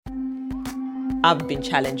I've been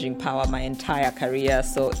challenging power my entire career,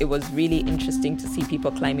 so it was really interesting to see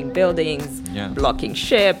people climbing buildings, blocking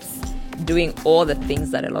ships, doing all the things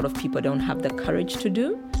that a lot of people don't have the courage to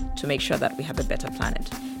do to make sure that we have a better planet.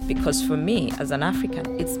 Because for me, as an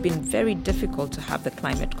African, it's been very difficult to have the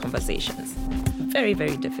climate conversations. Very,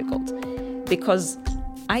 very difficult. Because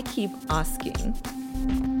I keep asking,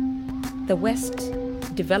 the West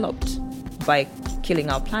developed by killing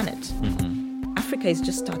our planet. Mm-hmm. Africa is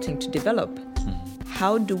just starting to develop. Mm-hmm.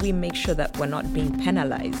 How do we make sure that we're not being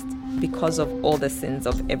penalized because of all the sins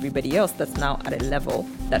of everybody else that's now at a level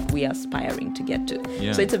that we are aspiring to get to?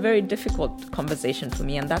 Yeah. So it's a very difficult conversation for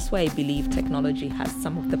me, and that's why I believe technology has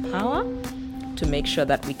some of the power to make sure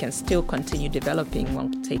that we can still continue developing while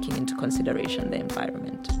taking into consideration the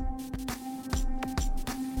environment.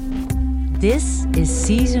 This is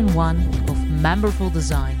Season 1 of Memberful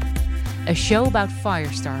Design, a show about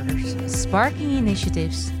fire starters, sparking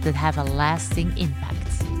initiatives that have a lasting impact.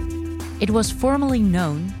 It was formerly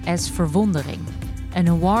known as Verwondering, an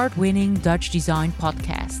award-winning Dutch design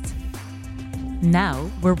podcast. Now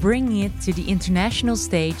we're bringing it to the international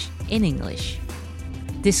stage in English.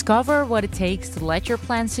 Discover what it takes to let your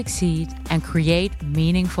plan succeed and create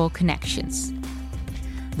meaningful connections.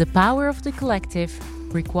 The power of the collective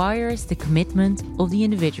requires the commitment of the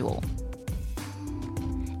individual.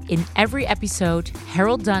 In every episode,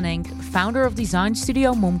 Harold Dunning, founder of design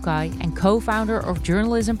studio Momkai and co-founder of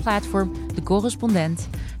journalism platform The Correspondent,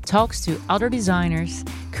 talks to other designers,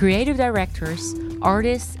 creative directors,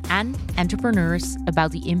 artists and entrepreneurs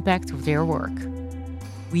about the impact of their work.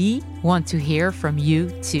 We want to hear from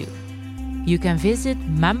you too. You can visit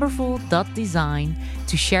memberful.design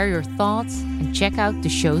to share your thoughts and check out the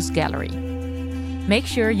show's gallery. Make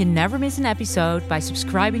sure you never miss an episode by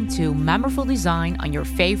subscribing to Memberful Design on your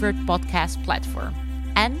favorite podcast platform.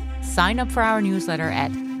 And sign up for our newsletter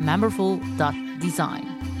at memberful.design.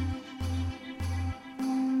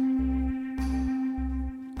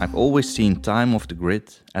 I've always seen time off the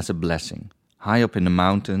grid as a blessing. High up in the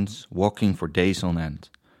mountains, walking for days on end.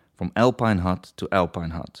 From alpine hut to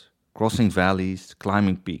alpine hut. Crossing valleys,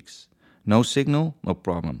 climbing peaks. No signal, no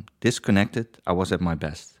problem. Disconnected, I was at my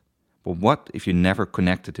best. But what if you never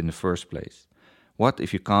connected in the first place? What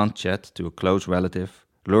if you can't chat to a close relative,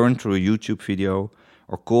 learn through a YouTube video,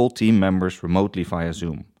 or call team members remotely via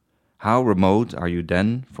Zoom? How remote are you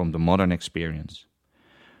then from the modern experience?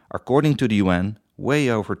 According to the UN, way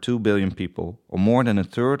over 2 billion people, or more than a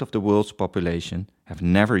third of the world's population, have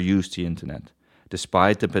never used the internet,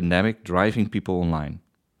 despite the pandemic driving people online.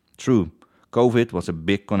 True, COVID was a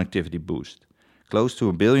big connectivity boost. Close to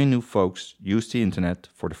 1 billion new folks used the internet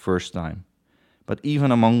for the first time. But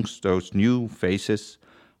even amongst those new faces,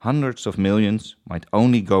 hundreds of millions might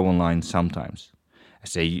only go online sometimes,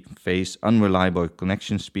 as they face unreliable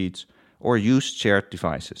connection speeds or use shared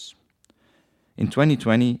devices. In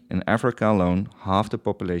 2020, in Africa alone, half the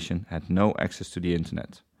population had no access to the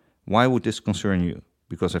internet. Why would this concern you?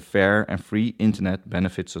 Because a fair and free internet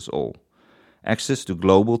benefits us all. Access to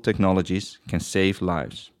global technologies can save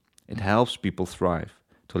lives. It helps people thrive,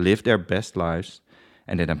 to live their best lives,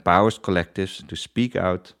 and it empowers collectives to speak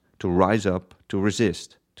out, to rise up, to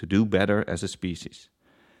resist, to do better as a species.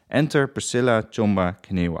 Enter Priscilla Chomba,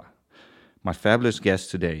 my fabulous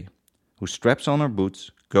guest today, who straps on her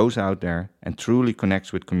boots, goes out there, and truly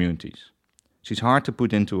connects with communities. She's hard to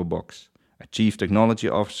put into a box. A chief technology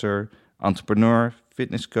officer, entrepreneur,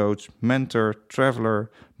 fitness coach, mentor, traveler,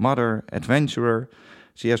 mother, adventurer.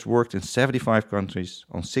 She has worked in 75 countries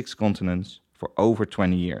on 6 continents for over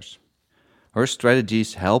 20 years. Her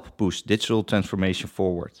strategies help push digital transformation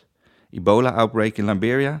forward. Ebola outbreak in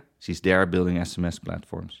Liberia, she's there building SMS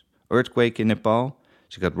platforms. Earthquake in Nepal,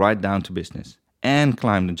 she got right down to business and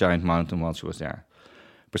climbed a giant mountain while she was there.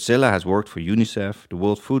 Priscilla has worked for UNICEF, the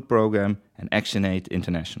World Food Programme and ActionAid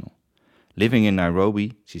International. Living in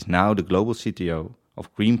Nairobi, she's now the global CTO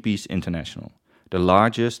of Greenpeace International, the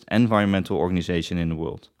largest environmental organization in the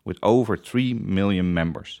world, with over 3 million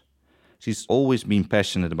members. She's always been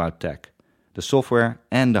passionate about tech, the software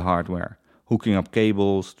and the hardware, hooking up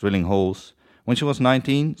cables, drilling holes. When she was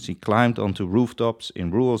 19, she climbed onto rooftops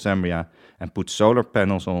in rural Zambia and put solar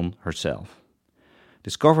panels on herself.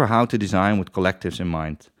 Discover how to design with collectives in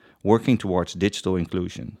mind, working towards digital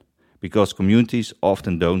inclusion, because communities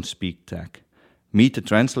often don't speak tech. Meet the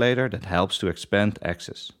translator that helps to expand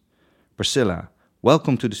access. Priscilla,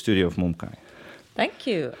 welcome to the studio of Momkai. Thank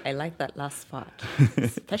you. I like that last part.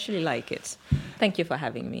 Especially like it. Thank you for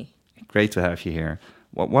having me. Great to have you here.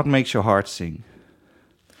 What makes your heart sing?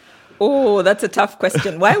 Oh, that's a tough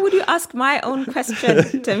question. Why would you ask my own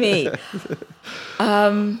question to me?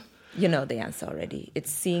 You know the answer already.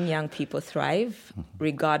 It's seeing young people thrive,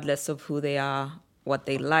 regardless of who they are, what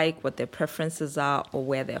they like, what their preferences are, or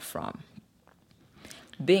where they're from.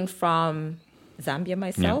 Being from Zambia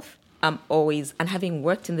myself, I'm always, and having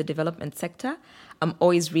worked in the development sector, I'm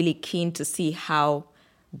always really keen to see how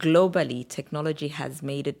globally technology has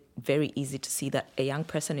made it very easy to see that a young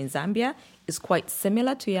person in Zambia is quite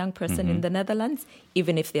similar to a young person in the Netherlands,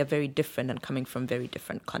 even if they're very different and coming from very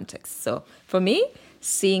different contexts. So for me,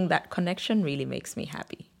 seeing that connection really makes me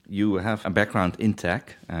happy. You have a background in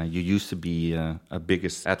tech. You used to be a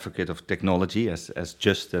biggest advocate of technology as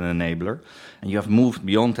just an enabler. And you have moved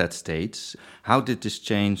beyond that stage. How did this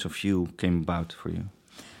change of you came about for you?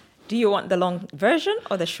 Do you want the long version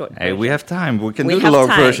or the short version? Hey, we have time. We can do the long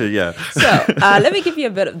version, yeah. So let me give you a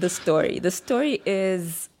bit of the story. The story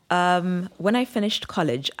is when I finished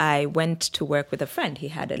college, I went to work with a friend. He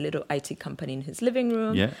had a little IT company in his living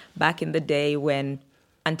room back in the day when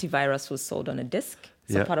antivirus was sold on a disk.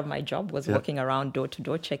 So part of my job was walking around door to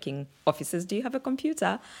door checking offices. Do you have a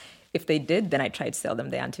computer? If they did, then I tried to sell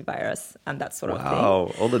them the antivirus and that sort of thing.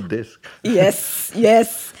 Wow, on the disk.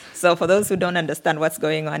 Yes. So for those who don't understand what's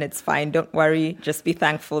going on, it's fine. Don't worry. Just be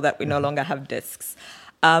thankful that we no longer have disks.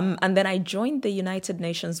 And then I joined the United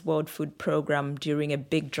Nations World Food Programme during a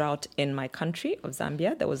big drought in my country of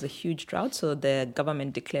Zambia. There was a huge drought. So the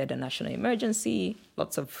government declared a national emergency,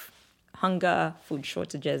 lots of hunger, food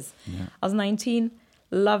shortages. I was 19.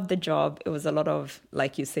 Loved the job. It was a lot of,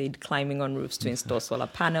 like you said, climbing on roofs to install solar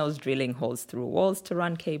panels, drilling holes through walls to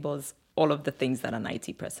run cables, all of the things that an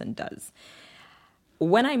IT person does.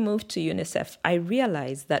 When I moved to UNICEF, I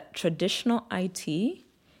realized that traditional IT,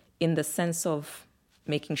 in the sense of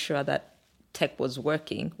making sure that tech was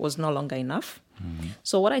working, was no longer enough.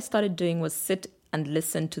 So what I started doing was sit and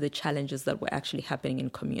listen to the challenges that were actually happening in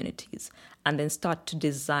communities, and then start to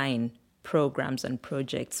design programs and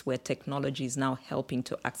projects where technology is now helping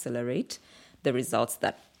to accelerate the results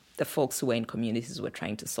that the folks who were in communities were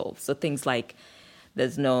trying to solve. So things like,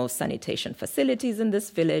 there's no sanitation facilities in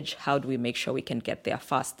this village. How do we make sure we can get there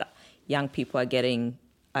faster? Young people are getting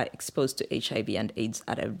exposed to HIV and AIDS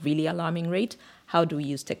at a really alarming rate. How do we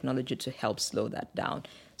use technology to help slow that down?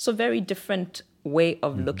 So very different way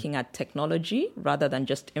of looking at technology rather than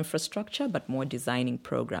just infrastructure, but more designing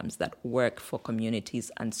programs that work for communities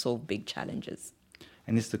and solve big challenges.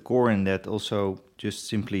 And is the core in that also just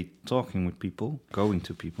simply talking with people, going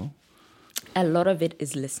to people? A lot of it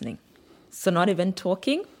is listening. So not even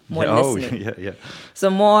talking, more listening. So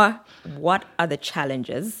more, what are the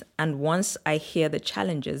challenges? And once I hear the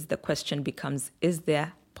challenges, the question becomes, is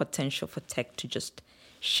there potential for tech to just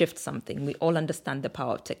shift something? We all understand the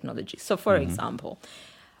power of technology. So for example,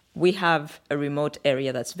 we have a remote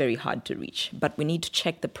area that's very hard to reach, but we need to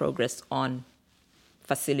check the progress on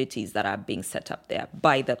facilities that are being set up there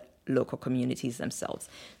by the local communities themselves.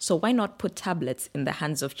 So why not put tablets in the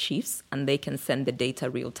hands of chiefs and they can send the data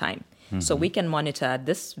real time? So we can monitor,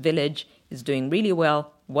 this village is doing really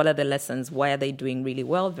well. What are the lessons? Why are they doing really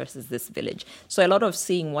well versus this village? So a lot of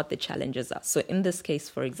seeing what the challenges are. So in this case,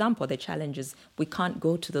 for example, the challenge is we can't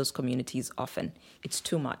go to those communities often. It's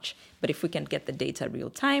too much. But if we can get the data real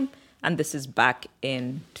time, and this is back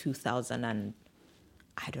in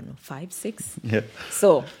 2005, 6.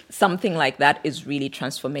 So something like that is really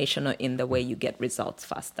transformational in the way you get results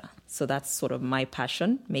faster. So that's sort of my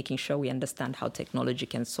passion, making sure we understand how technology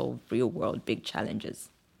can solve real world big challenges.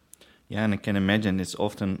 Yeah, and I can imagine it's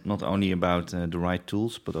often not only about the right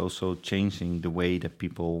tools, but also changing the way that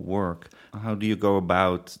people work. How do you go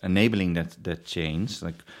about enabling that change?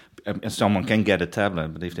 Like, someone can get a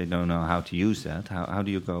tablet, but if they don't know how to use that, how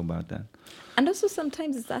do you go about that? And also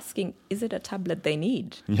sometimes it's asking, is it a tablet they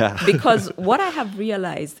need? Yeah. Because what I have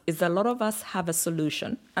realized is a lot of us have a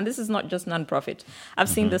solution, and this is not just nonprofit. I've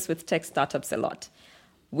seen this with tech startups a lot.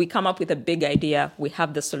 We come up with a big idea, we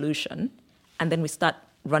have the solution, and then we start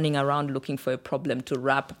running around looking for a problem to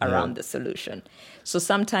wrap around the solution. So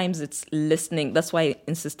sometimes it's listening. That's why I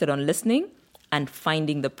insisted on listening and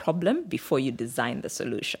finding the problem before you design the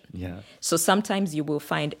solution. So sometimes you will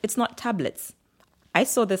find it's not tablets. I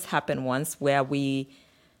saw this happen once where we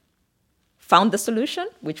found the solution,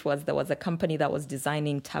 which was there was a company that was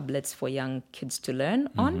designing tablets for young kids to learn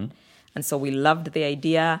on. And so we loved the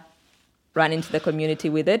idea, ran into the community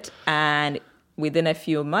with it, and within a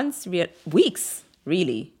few months, weeks,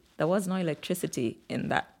 really, there was no electricity in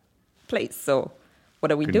that place. So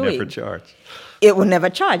what are we doing? Never charge. It will never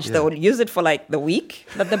charge. They will use it for like the week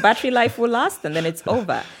that the battery life will last, and then it's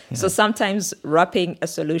over. So sometimes wrapping a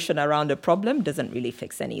solution around a problem doesn't really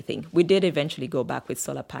fix anything. We did eventually go back with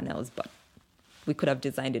solar panels, but we could have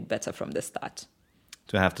designed it better from the start.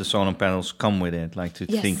 to have the solar panels come with it, like to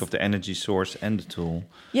think of the energy source and the tool.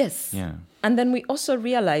 Yes. Yeah. And then we also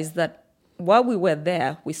realized that while we were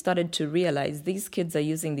there, we started to realize these kids are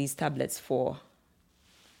using these tablets for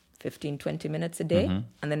 15, 20 minutes a day,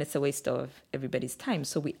 and then it's a waste of everybody's time.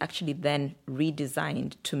 So we actually then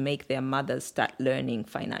redesigned to make their mothers start learning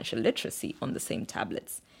financial literacy on the same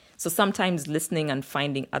tablets. So sometimes listening and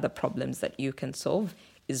finding other problems that you can solve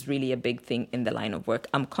is really a big thing in the line of work.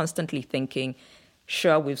 I'm constantly thinking,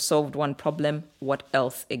 sure, we've solved one problem. What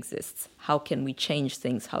else exists? How can we change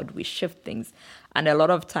things? How do we shift things? And a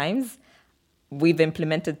lot of times we've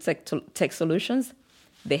implemented tech solutions.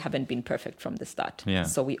 They haven't been perfect from the start. Yeah.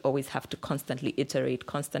 So we always have to constantly iterate,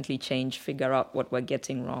 constantly change, figure out what we're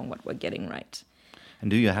getting wrong, what we're getting right.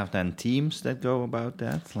 And do you have then teams that go about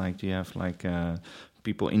that? Like, do you have like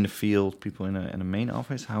people in the field, people in a main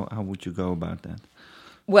office? How would you go about that?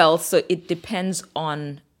 Well, so it depends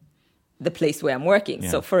on the place where I'm working.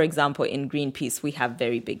 Yeah. So for example, in Greenpeace, we have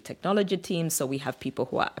very big technology teams. So we have people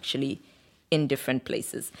who are actually in different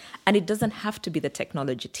places. And it doesn't have to be the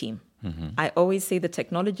technology team. I always say the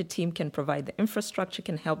technology team can provide the infrastructure,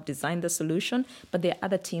 can help design the solution, but there are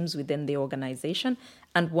other teams within the organization.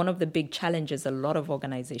 And one of the big challenges a lot of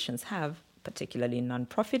organizations have, particularly in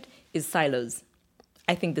nonprofit, is silos.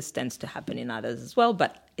 I think this tends to happen in others as well,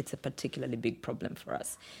 but it's a particularly big problem for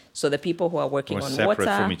us. So the people who are working on separate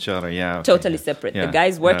water, from each other, totally separate. Yeah. The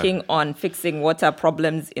guys working on fixing water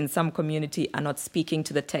problems in some community are not speaking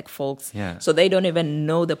to the tech folks. Yeah. So they don't even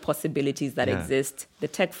know the possibilities that exist. The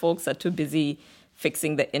tech folks are too busy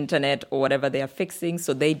fixing the internet or whatever they are fixing,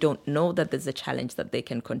 so they don't know that there's a challenge that they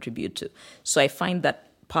can contribute to. So I find that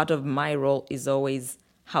part of my role is always,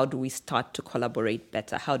 how do we start to collaborate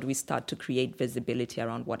better? How do we start to create visibility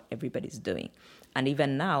around what everybody's doing? And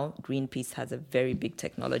even now, Greenpeace has a very big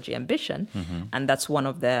technology ambition, and that's one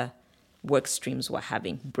of the work streams we're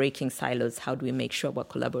having, breaking silos. How do we make sure we're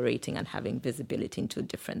collaborating and having visibility into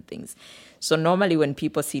different things? So normally when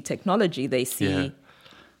people see technology, they see,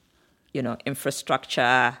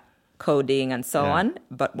 infrastructure, coding, and so on.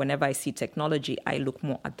 But whenever I see technology, I look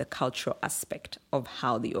more at the cultural aspect of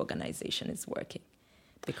how the organization is working.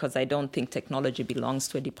 Because I don't think technology belongs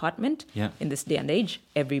to a department. In this day and age,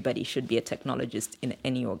 everybody should be a technologist in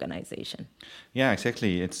any organization. Yeah,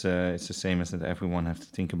 exactly. It's the same as that everyone has to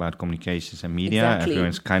think about communications and media. Exactly.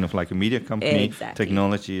 Everyone's kind of like a media company. Exactly.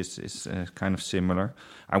 Technology is kind of similar.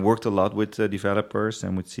 I worked a lot with developers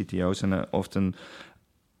and with CTOs, and often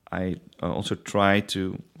I also try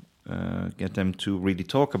to get them to really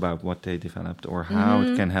talk about what they developed or how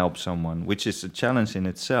it can help someone, which is a challenge in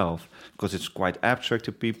itself because it's quite abstract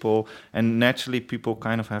to people, and naturally people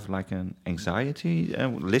kind of have like an anxiety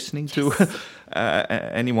listening to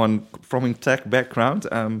anyone from a tech background.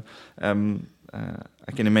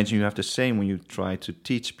 I can imagine you have the same when you try to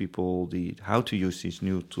teach people how to use these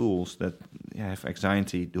new tools that have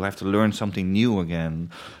anxiety, do have to learn something new again.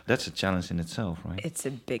 That's a challenge in itself, right? It's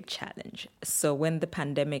a big challenge. So when the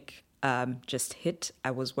pandemic just hit,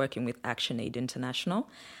 I was working with ActionAid International,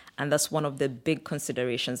 and that's one of the big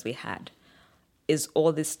considerations we had, is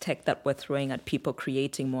all this tech that we're throwing at people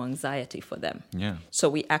creating more anxiety for them. Yeah. So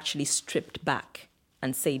we actually stripped back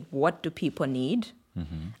and said, what do people need?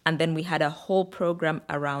 And then we had a whole program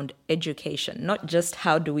around education, not just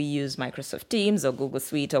how do we use Microsoft Teams or Google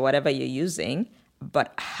Suite or whatever you're using,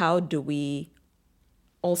 but how do we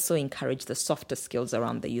also encourage the softer skills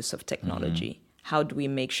around the use of technology? How do we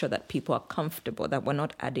make sure that people are comfortable, that we're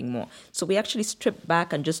not adding more? So we actually stripped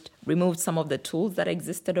back and just removed some of the tools that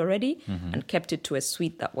existed already and kept it to a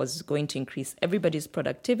suite that was going to increase everybody's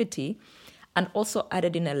productivity, and also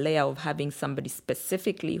added in a layer of having somebody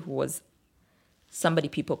specifically who was somebody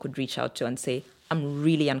people could reach out to and say, I'm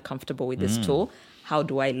really uncomfortable with this tool. How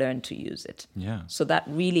do I learn to use it? Yeah. So that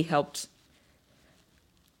really helped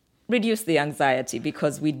reduce the anxiety,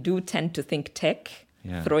 because we do tend to think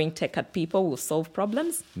throwing tech at people will solve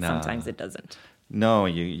problems. No. Sometimes it doesn't. No,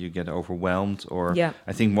 you get overwhelmed. Or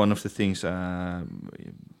I think one of the things, I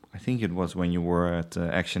think it was when you were at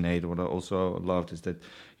ActionAid, what I also loved is that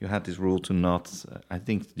you had this rule to not, I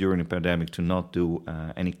think during the pandemic, to not do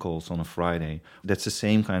any calls on a Friday. That's the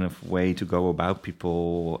same kind of way to go about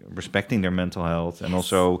people respecting their mental health and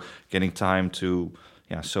also getting time to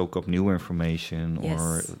soak up new information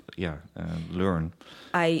or learn.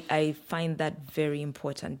 I find that very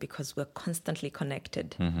important because we're constantly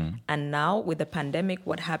connected. And now with the pandemic,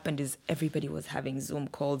 what happened is everybody was having Zoom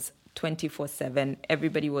calls 24/7.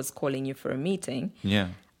 Everybody was calling you for a meeting. Yeah.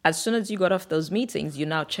 As soon as you got off those meetings, you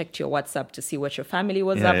now checked your WhatsApp to see what your family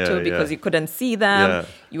was up to because you couldn't see them. Yeah.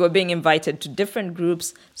 You were being invited to different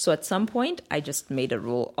groups. So at some point, I just made a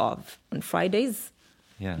rule of on Fridays,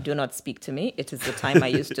 Do not speak to me. It is the time I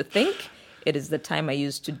used to think. It is the time I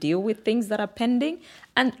used to deal with things that are pending.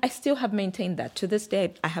 And I still have maintained that. To this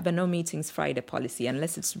day, I have a no meetings Friday policy.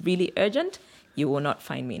 Unless it's really urgent, you will not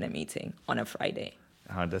find me in a meeting on a Friday.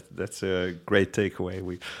 That's a great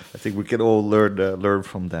takeaway. I think we can all learn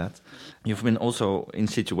from that. You've been also in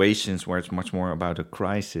situations where it's much more about a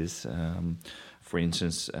crisis. For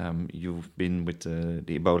instance, you've been with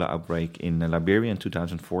the Ebola outbreak in Liberia in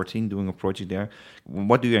 2014, doing a project there.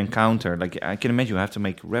 What do you encounter? Like, I can imagine you have to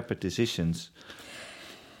make rapid decisions.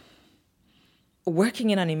 Working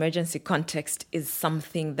in an emergency context is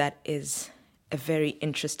something that is a very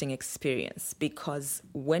interesting experience, because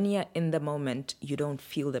when you're in the moment, you don't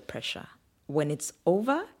feel the pressure. When it's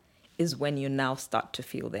over is when you now start to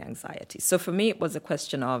feel the anxiety. So for me, it was a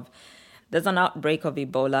question of, there's an outbreak of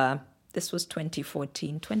Ebola. This was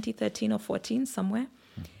 2013 or 14, somewhere.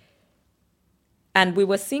 And we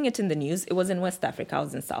were seeing it in the news. It was in West Africa. I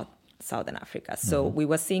was in Southern Africa. So we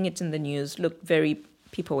were seeing it in the news. Look,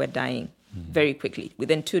 people were dying very quickly.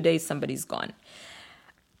 Within 2 days, somebody's gone.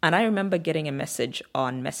 And I remember getting a message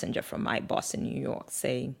on Messenger from my boss in New York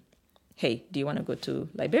saying, hey, do you want to go to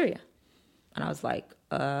Liberia? And I was like,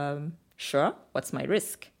 sure. What's my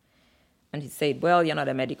risk? And he said, well, you're not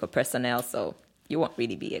a medical personnel, so you won't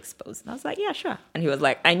really be exposed. And I was like, yeah, sure. And he was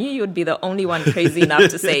like, I knew you would be the only one crazy enough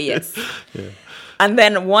to say yes. Yeah. And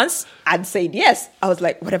then once I'd said yes, I was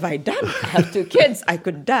like, what have I done? I have 2 kids. I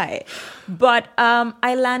could die. But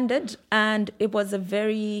I landed, and it was a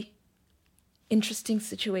very interesting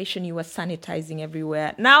situation. You were sanitizing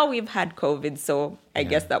everywhere. Now we've had COVID, so I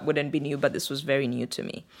guess that wouldn't be new, but this was very new to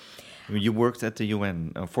me. You worked at the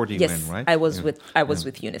UN, for the yes, UN, right? I was with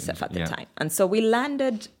UNICEF at the time. And so we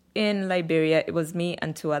landed in Liberia. It was me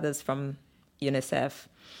and 2 others from UNICEF.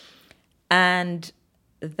 And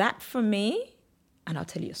that for me, and I'll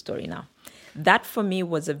tell you a story now, that for me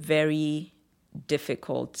was a very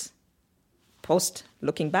difficult,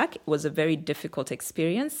 looking back, it was a very difficult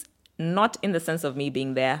experience. Not in the sense of me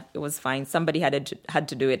being there. It was fine. Somebody had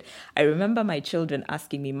to do it. I remember my children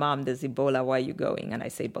asking me, Mom, there's Ebola, where are you going? And I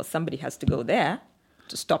said, well, somebody has to go there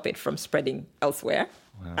to stop it from spreading elsewhere.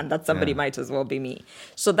 Wow. And that somebody might as well be me.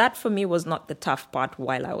 So that for me was not the tough part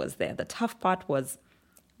while I was there. The tough part was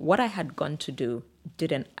what I had gone to do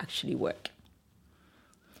didn't actually work.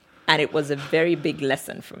 And it was a very big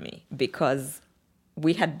lesson for me, because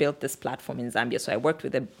we had built this platform in Zambia. So I worked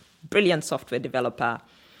with a brilliant software developer.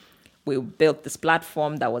 We built this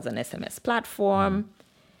platform that was an SMS platform,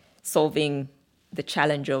 solving the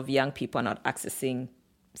challenge of young people not accessing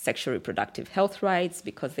sexual reproductive health rights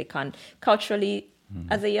because they can't. Culturally,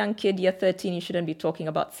 as a young kid, you're 13, you shouldn't be talking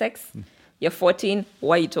about sex. You're 14,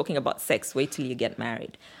 why are you talking about sex? Wait till you get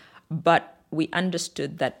married. But we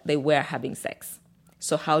understood that they were having sex.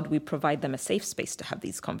 So how do we provide them a safe space to have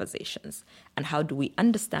these conversations? And how do we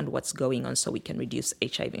understand what's going on so we can reduce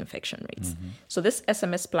HIV infection rates? So this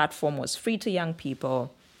SMS platform was free to young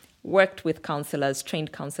people, worked with counselors,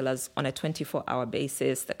 trained counselors on a 24-hour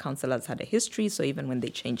basis. The counselors had a history, so even when they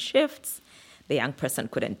changed shifts, the young person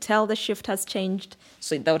couldn't tell the shift has changed.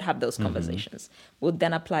 So they would have those conversations. We'd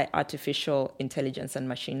then apply artificial intelligence and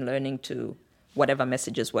machine learning to whatever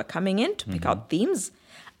messages were coming in to pick out themes.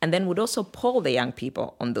 And then would also poll the young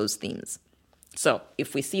people on those themes. So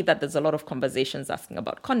if we see that there's a lot of conversations asking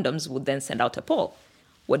about condoms, we'll then send out a poll.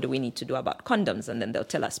 What do we need to do about condoms? And then they'll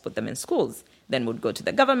tell us, put them in schools. Then we'd go to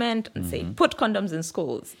the government and say, put condoms in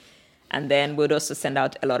schools. And then we'd also send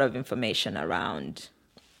out a lot of information around,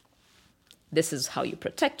 this is how you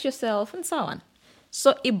protect yourself, and so on.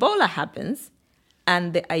 So Ebola happens,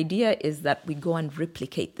 and the idea is that we go and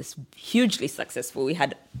replicate this hugely successful. We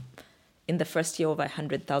had, in the first year, over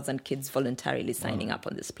 100,000 kids voluntarily signing up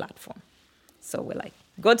on this platform. So we're like,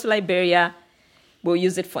 go to Liberia, we'll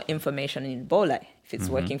use it for information in Ebola. If it's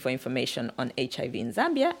working for information on HIV in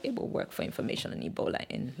Zambia, it will work for information on Ebola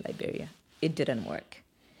in Liberia. It didn't work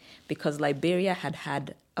because Liberia had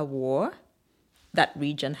had a war. That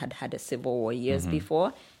region had had a civil war years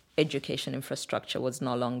before. Education infrastructure was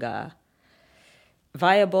no longer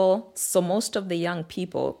viable. So most of the young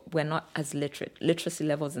people were not as literate. Literacy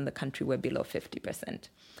levels in the country were below 50%.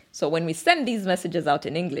 So when we send these messages out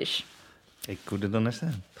in English, they couldn't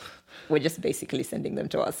understand. We're just basically sending them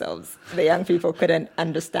to ourselves. The young people couldn't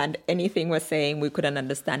understand anything we're saying. We couldn't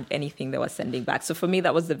understand anything they were sending back. So for me,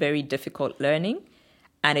 that was a very difficult learning.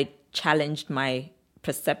 And it challenged my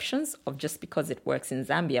perceptions of just because it works in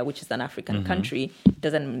Zambia, which is an African country,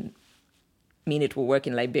 doesn't mean it will work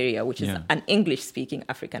in Liberia, which is an English-speaking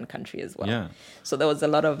African country as well. Yeah. So there was a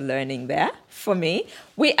lot of learning there for me.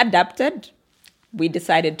 We adapted. We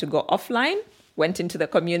decided to go offline. went into the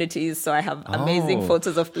communities. So I have amazing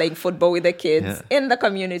photos of playing football with the kids in the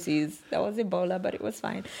communities. That was Ebola, but it was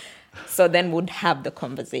fine. So then we'd have the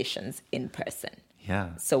conversations in person. Yeah.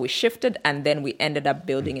 So we shifted, and then we ended up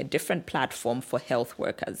building a different platform for health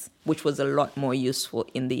workers, which was a lot more useful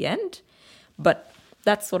in the end. But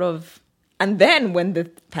that's sort of... And then when the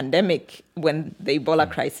pandemic, when the Ebola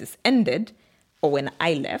crisis ended, or when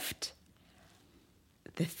I left,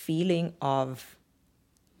 the feeling of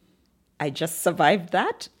I just survived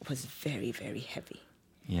that was very, very heavy.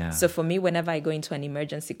 Yeah. So for me, whenever I go into an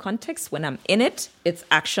emergency context, when I'm in it, it's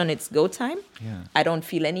action, it's go time. Yeah. I don't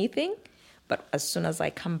feel anything. But as soon as I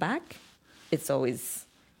come back, it's always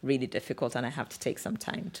really difficult, and I have to take some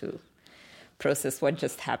time to process what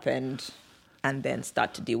just happened and then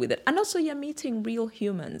start to deal with it. And also you're meeting real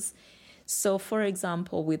humans. So for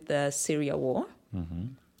example, with the Syria war,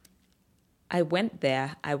 I went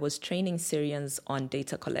there, I was training Syrians on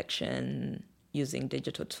data collection using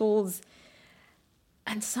digital tools.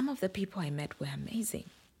 And some of the people I met were amazing.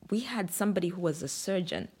 We had somebody who was a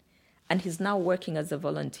surgeon, and he's now working as a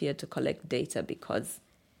volunteer to collect data because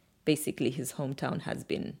basically his hometown has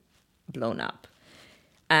been blown up.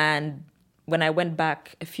 And when I went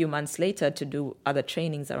back a few months later to do other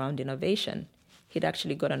trainings around innovation, he'd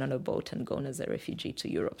actually gotten on a boat and gone as a refugee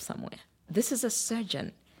to Europe somewhere. This is a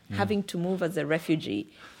surgeon having to move as a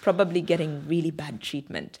refugee, probably getting really bad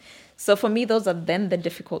treatment. So for me, those are then the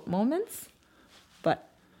difficult moments. But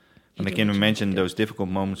and I can imagine those difficult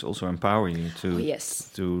moments also empower you to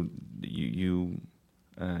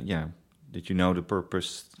that you know the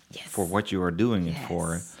purpose for what you are doing it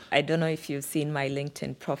for. I don't know if you've seen my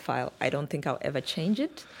LinkedIn profile. I don't think I'll ever change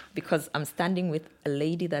it because I'm standing with a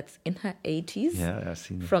lady that's in her 80s I've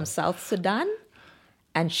seen from South Sudan,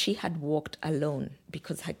 and she had walked alone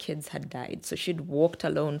because her kids had died. So she'd walked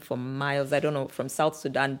alone for miles, I don't know, from South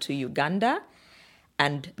Sudan to Uganda.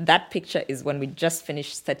 And that picture is when we just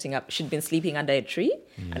finished setting up. She'd been sleeping under a tree,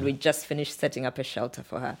 and we just finished setting up a shelter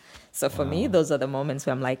for her. So for me, those are the moments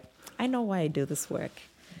where I'm like, I know why I do this work.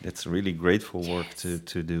 That's really grateful work to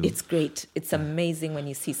do. It's great. It's amazing when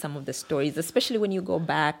you see some of the stories, especially when you go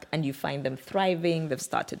back and you find them thriving. They've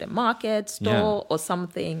started a market, store, or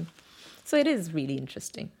something. So it is really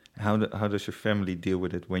interesting. How does your family deal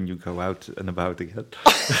with it when you go out and about again?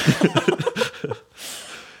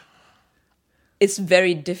 It's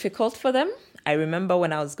very difficult for them. I remember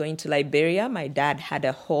when I was going to Liberia, my dad had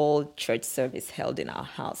a whole church service held in our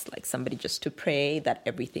house, like somebody just to pray that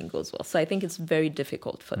everything goes well. So I think it's very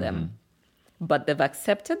difficult for them. But they've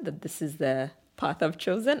accepted that this is the path I've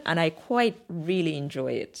chosen, and I quite really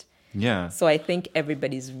enjoy it. Yeah. So I think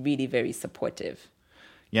everybody's really very supportive.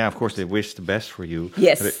 Yeah, of course, they wish the best for you.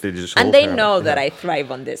 Yes. They know that I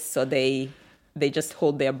thrive on this, so they just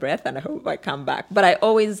hold their breath and I hope I come back. But I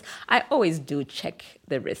always do check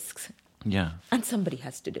the risks. Yeah. And somebody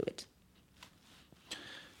has to do it.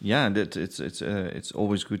 Yeah, it's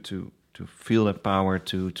always good to feel that power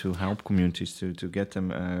to help communities to get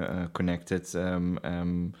them connected.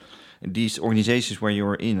 These organizations where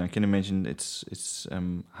you're in, I can imagine it's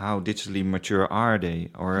how digitally mature are they,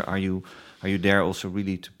 or are you there also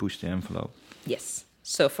really to push the envelope? Yes.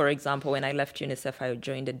 So, for example, when I left UNICEF, I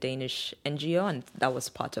joined a Danish NGO, and that was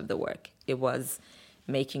part of the work. It was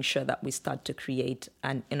making sure that we start to create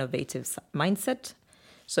an innovative mindset.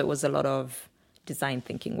 So it was a lot of design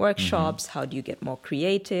thinking workshops. How do you get more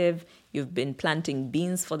creative? You've been planting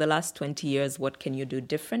beans for the last 20 years. What can you do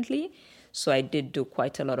differently? So I did do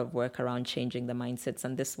quite a lot of work around changing the mindsets.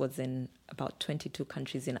 And this was in about 22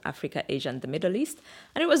 countries in Africa, Asia, and the Middle East.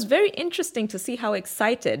 And it was very interesting to see how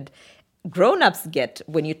excited grown-ups get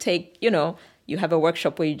when you take, you have a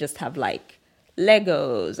workshop where you just have like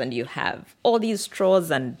Legos and you have all these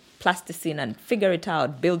straws and plasticine and figure it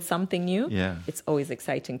out, build something new. Yeah. It's always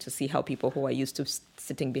exciting to see how people who are used to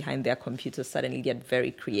sitting behind their computers suddenly get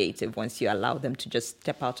very creative once you allow them to just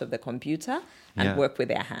step out of the computer and work with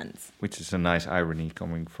their hands. Which is a nice irony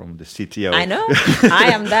coming from the CTO. I know.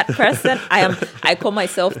 I am that person. I call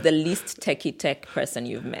myself the least techie tech person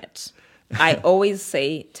you've met. I always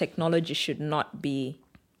say technology should not be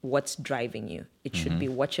what's driving you. It should be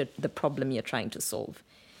the problem you're trying to solve.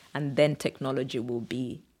 And then technology will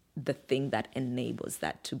be the thing that enables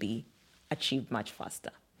that to be achieved much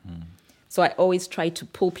faster. So I always try to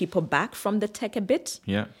pull people back from the tech a bit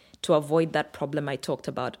to avoid that problem I talked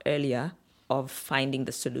about earlier of finding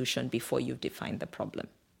the solution before you've defined the problem.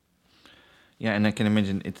 Yeah, and I can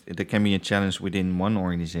imagine there can be a challenge within one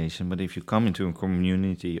organization, but if you come into a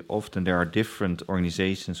community, often there are different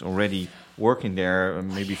organizations already working there,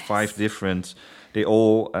 maybe 5 different. They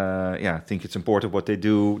all think it's important what they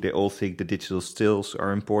do. They all think the digital skills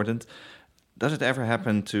are important. Does it ever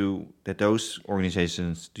happen that those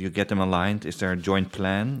organizations, do you get them aligned? Is there a joint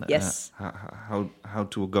plan? Yes. How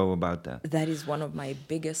to go about that? That is one of my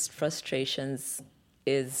biggest frustrations,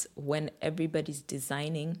 is when everybody's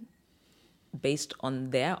designing based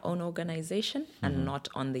on their own organization and not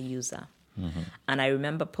on the user. And I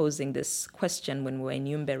remember posing this question when we were in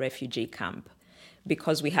Yumbe refugee camp,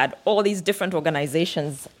 because we had all these different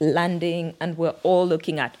organizations landing and we're all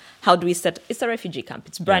looking at how do we it's a refugee camp,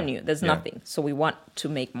 it's brand new, there's nothing. So we want to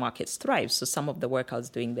make markets thrive. So some of the work I was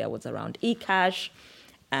doing there was around e-cash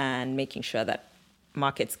and making sure that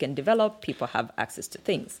markets can develop, people have access to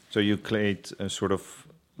things. So you create a sort of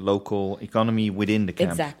local economy within the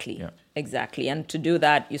camp. Exactly. And to do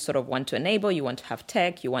that, you sort of want to enable, you want to have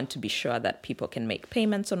tech, you want to be sure that people can make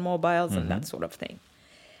payments on mobiles and that sort of thing.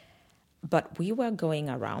 But we were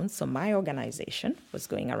going around, so my organization was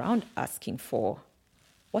going around asking for,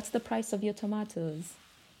 what's the price of your tomatoes?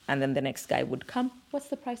 And then the next guy would come, what's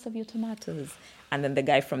the price of your tomatoes? And then the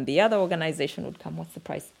guy from the other organization would come, what's the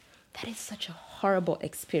price? That is such a horrible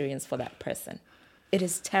experience for that person. It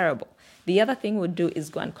is terrible. The other thing we'd do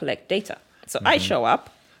is go and collect data. So I show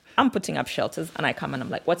up, I'm putting up shelters, and I come and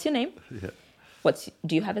I'm like, what's your name?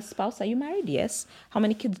 Do you have a spouse? Are you married? Yes. How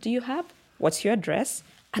many kids do you have? What's your address?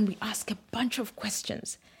 And we ask a bunch of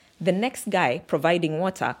questions. The next guy providing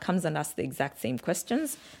water comes and asks the exact same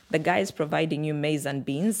questions. The guys providing you maize and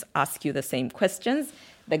beans ask you the same questions.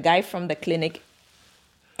 The guy from the clinic,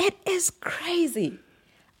 it is crazy.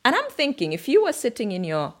 And I'm thinking, if you were sitting in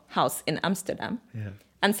your house in Amsterdam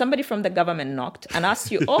and somebody from the government knocked and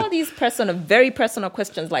asked you all these very personal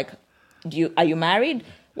questions like, are you married?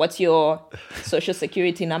 What's your social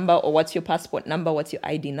security number, or what's your passport number? What's your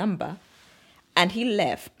ID number? And he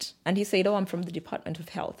left and he said, I'm from the Department of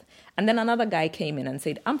Health. And then another guy came in and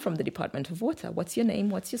said, I'm from the Department of Water. What's your name?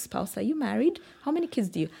 What's your spouse? Are you married? How many kids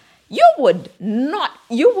do you? You would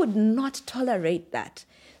not tolerate that.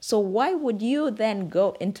 So why would you then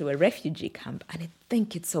go into a refugee camp and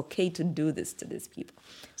think it's okay to do this to these people?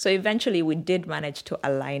 So eventually we did manage to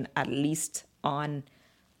align at least on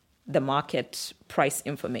the market price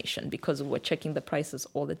information, because we were checking the prices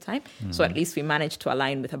all the time. So at least we managed to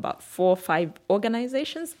align with about 4 or 5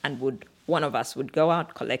 organizations, and one of us would go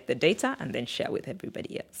out, collect the data, and then share with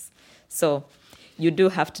everybody else. So you do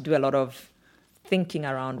have to do a lot of thinking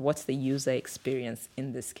around what's the user experience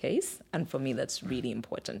in this case. And for me, that's really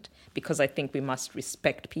important, because I think we must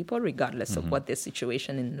respect people regardless of what their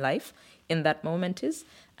situation in life in that moment is.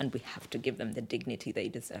 And we have to give them the dignity they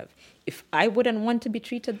deserve. If I wouldn't want to be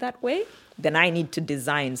treated that way, then I need to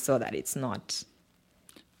design so that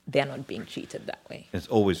they're not being treated that way. It's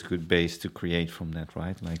always a good base to create from that,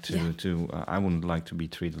 right? Like I wouldn't like to be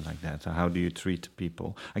treated like that. So how do you treat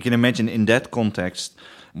people? I can imagine in that context,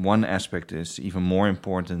 one aspect is even more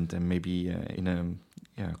important, and maybe in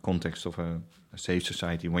a context of a safe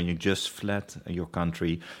society, when you just fled your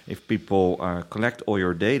country, if people collect all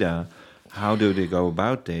your data, how do they go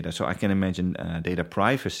about data? So I can imagine data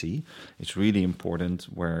privacy is really important,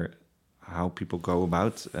 where how people go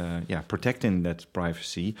about protecting that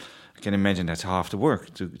privacy. I can imagine that's half the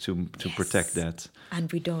work to protect that. And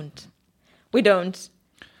we don't.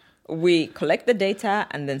 We collect the data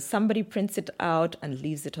and then somebody prints it out and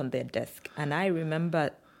leaves it on their desk. And I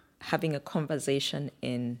remember having a conversation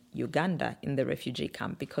in Uganda in the refugee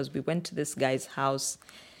camp, because we went to this guy's house,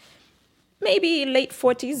 maybe late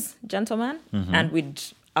 40s gentleman,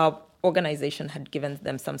 and our organization had given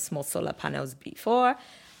them some small solar panels before.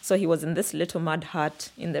 So he was in this little mud hut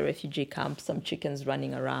in the refugee camp, some chickens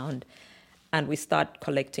running around. And we start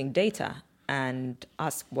collecting data and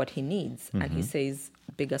ask what he needs. And he says,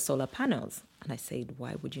 bigger solar panels. And I said,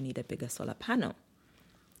 why would you need a bigger solar panel?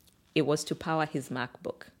 It was to power his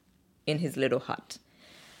MacBook in his little hut.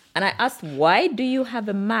 And I asked, why do you have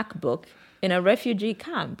a MacBook in a refugee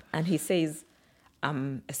camp? And he says,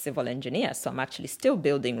 I'm a civil engineer, so I'm actually still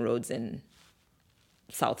building roads in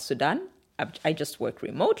South Sudan. I just work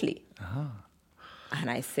remotely. And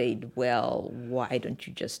I said, well, why don't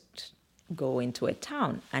you just go into a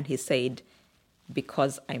town? And he said,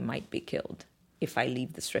 because I might be killed if I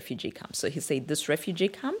leave this refugee camp. So he said, this refugee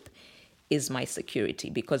camp is my security,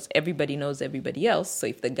 because everybody knows everybody else. So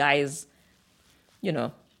if the guys,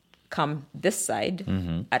 come this side,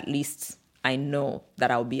 at least I know that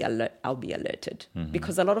I'll be alerted.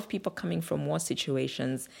 Because a lot of people coming from war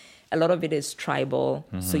situations, a lot of it is tribal,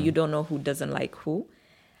 so you don't know who doesn't like who.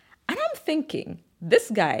 And I'm thinking, this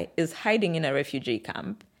guy is hiding in a refugee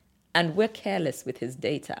camp and we're careless with his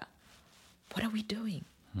data. What are we doing?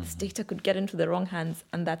 This data could get into the wrong hands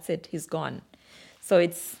and that's it, he's gone. So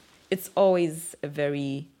it's always a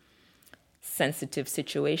very sensitive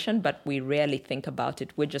situation, but we rarely think about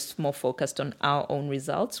it. We're just more focused on our own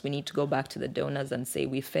results. We need to go back to the donors and say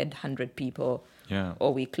we fed 100 people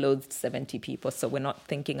or we clothed 70 people. So we're not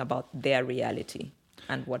thinking about their reality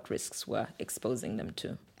and what risks we're exposing them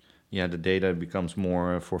to. Yeah, the data becomes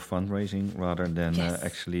more for fundraising rather than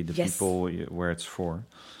actually the people where it's for.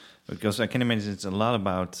 Because I can imagine it's a lot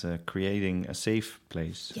about creating a safe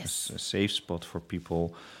place, a safe spot for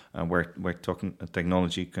people where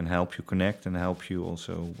technology can help you connect and help you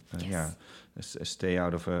also stay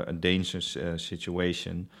out of a dangerous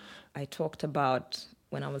situation. I talked about,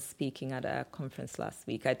 when I was speaking at a conference last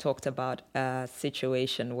week, I talked about a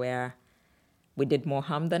situation where we did more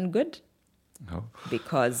harm than good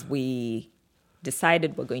because we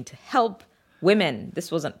decided we're going to help women.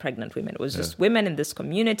 This wasn't pregnant women. It was just women in this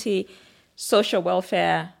community, social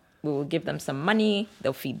welfare. We will give them some money.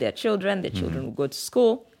 They'll feed their children. Their children will go to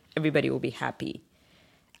school. Everybody will be happy.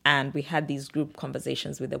 And we had these group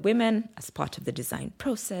conversations with the women as part of the design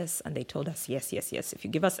process. And they told us, yes. If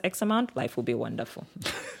you give us X amount, life will be wonderful.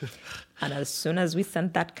 And as soon as we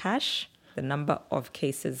sent that cash, the number of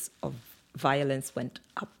cases of violence went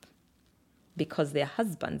up because their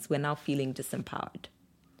husbands were now feeling disempowered.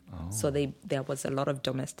 So there was a lot of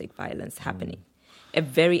domestic violence happening. A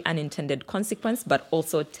very unintended consequence, but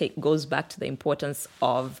also goes back to the importance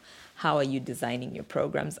of how are you designing your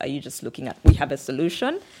programs? Are you just looking at, we have a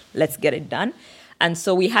solution, let's get it done? And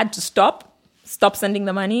so we had to stop sending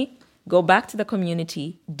the money, go back to the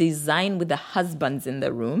community, design with the husbands in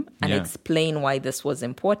the room and explain why this was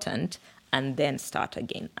important, and then start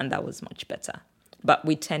again. And that was much better. But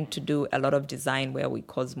we tend to do a lot of design where we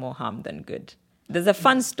cause more harm than good. There's a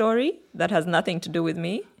fun story that has nothing to do with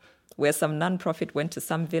me, where some nonprofit went to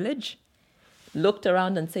some village, looked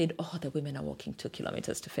around and said, the women are walking 2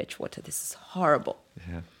 kilometers to fetch water. This is horrible.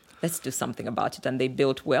 Yeah. Let's do something about it. And they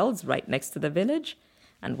built wells right next to the village.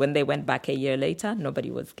 And when they went back a year later,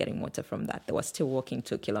 nobody was getting water from that. They were still walking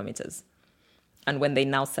 2 kilometers. And when they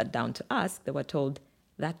now sat down to ask, they were told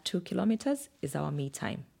that 2 kilometers is our me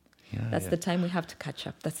time. That's the time we have to catch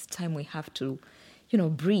up. That's the time we have to,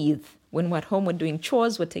 breathe. When we're at home, we're doing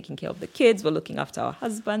chores, we're taking care of the kids, we're looking after our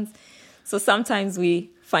husbands. So sometimes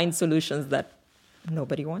we find solutions that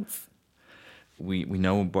nobody wants. We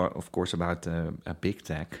know, of course, about big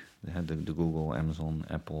tech, the Google, Amazon,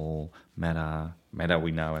 Apple, Meta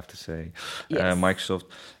we now have to say, Microsoft,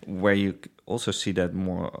 where you also see that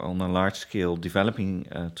more on a large scale developing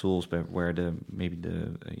tools, but where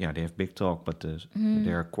they have big talk, but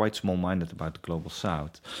they are quite small-minded about the global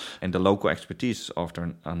south, and the local expertise is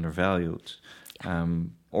often undervalued.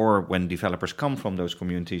 Or when developers come from those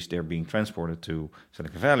communities, they're being transported to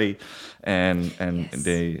Silicon Valley, and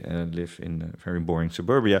they live in very boring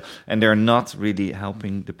suburbia, and they're not really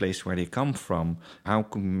helping the place where they come from. How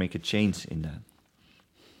can we make a change in that?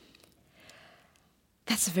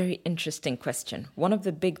 That's a very interesting question. One of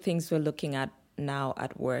the big things we're looking at now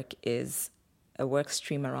at work is a work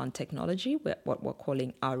stream around technology, what we're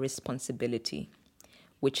calling our responsibility,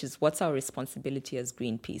 which is what's our responsibility as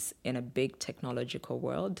Greenpeace in a big technological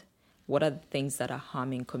world? What are the things that are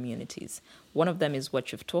harming communities? One of them is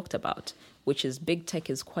what you've talked about, which is big tech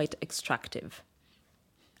is quite extractive.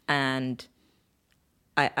 And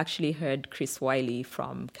I actually heard Chris Wiley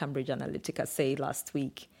from Cambridge Analytica say last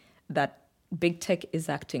week that big tech is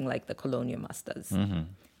acting like the colonial masters. Mm-hmm.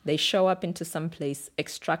 They show up into some place,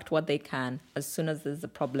 extract what they can. As soon as there's a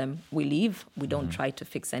problem, we leave. We don't try to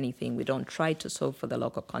fix anything. We don't try to solve for the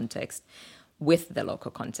local context with the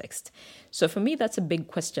local context. So for me, that's a big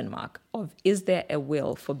question mark of, is there a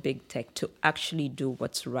will for big tech to actually do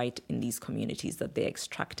what's right in these communities that they're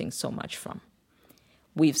extracting so much from?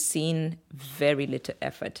 We've seen very little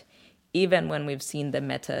effort. Even when we've seen the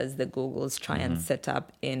Metas, the Googles try and set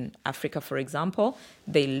up in Africa, for example,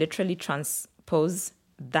 they literally transpose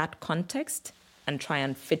that context and try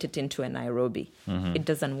and fit it into a Nairobi. It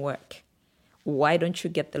doesn't work. Why don't you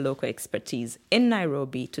get the local expertise in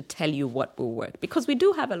Nairobi to tell you what will work? Because we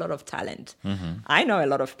do have a lot of talent. I know a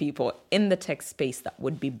lot of people in the tech space that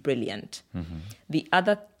would be brilliant. The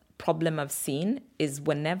other problem I've seen is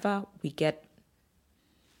whenever we get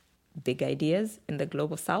big ideas in the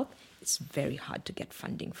global south, it's very hard to get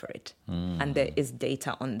funding for it. And there is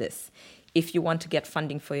data on this. If you want to get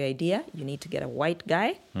funding for your idea, you need to get a white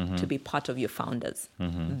guy to be part of your founders.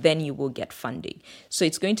 Then you will get funding. So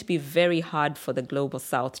it's going to be very hard for the global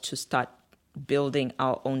south to start building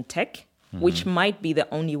our own tech, which might be the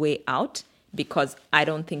only way out, because I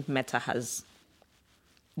don't think Meta has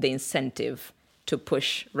the incentive to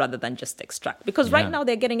push rather than just extract. Because right now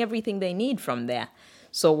they're getting everything they need from there.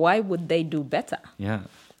 So why would they do better?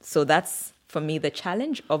 So that's, for me, the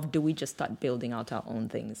challenge of do we just start building out our own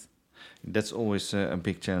things? That's always a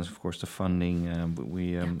big challenge, of course, the funding.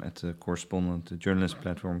 We at the correspondent, the journalist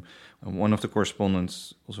platform, one of the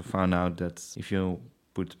correspondents also found out that if you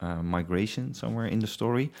put migration somewhere in the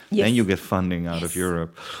story, then you get funding out of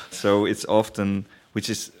Europe. So it's often, which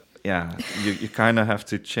is, you kind of have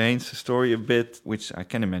to change the story a bit, which I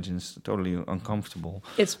can imagine is totally uncomfortable.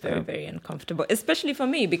 It's very, very uncomfortable, especially for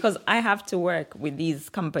me, because I have to work with these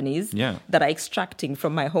companies that are extracting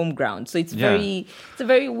from my home ground. So it's it's a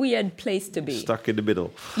very weird place to be. Stuck in the middle.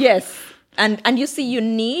 Yes. And you see, you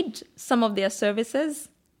need some of their services,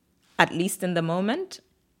 at least in the moment.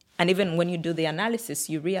 And even when you do the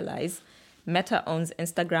analysis, you realize Meta owns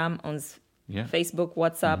Instagram, owns Facebook,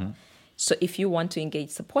 WhatsApp. Mm-hmm. So if you want to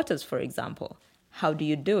engage supporters, for example, how do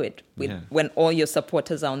you do it when all your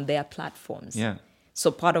supporters are on their platforms? Yeah.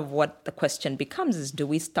 So part of what the question becomes is, do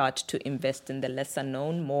we start to invest in the lesser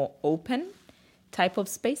known, more open type of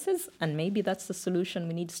spaces? And maybe that's the solution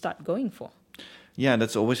we need to start going for. Yeah,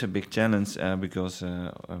 that's always a big challenge because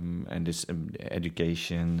and this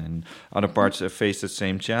education and other parts face the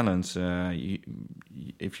same challenge.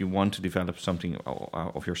 If you want to develop something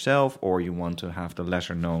of yourself, or you want to have the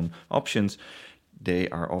lesser known options, they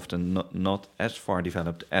are often not as far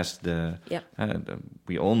developed as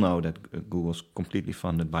we all know that Google's completely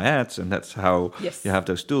funded by ads, and that's how you have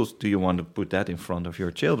those tools. Do you want to put that in front of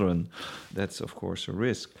your children? That's, of course, a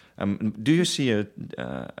risk. Do you see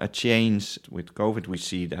a change with COVID? We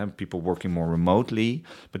see that people working more remotely,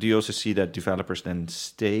 but do you also see that developers then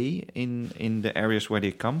stay in the areas where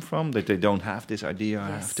they come from, that they don't have this idea,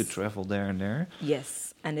 I have to travel there and there?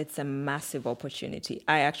 Yes, and it's a massive opportunity.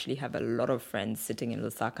 I actually have a lot of friends sitting in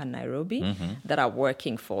Lusaka and Nairobi that are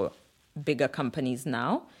working for bigger companies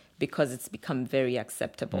now because it's become very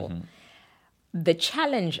acceptable. Mm-hmm. The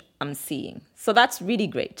challenge I'm seeing, so that's really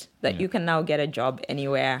great that you can now get a job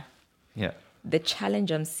anywhere. Yeah. The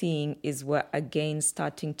challenge I'm seeing is we're again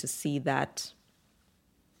starting to see that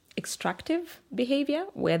extractive behavior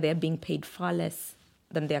where they're being paid far less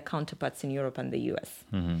than their counterparts in Europe and the US.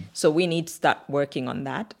 Mm-hmm. So we need to start working on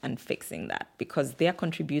that and fixing that because they're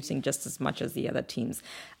contributing just as much as the other teams.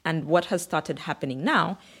 And what has started happening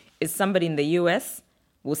now is somebody in the US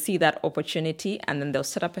will see that opportunity and then they'll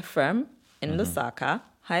set up a firm in Lusaka,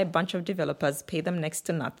 hire a bunch of developers, pay them next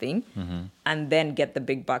to nothing, and then get the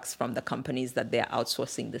big bucks from the companies that they're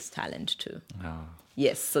outsourcing this talent to. Oh.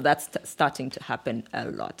 Yes, so that's starting to happen a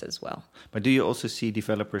lot as well. But do you also see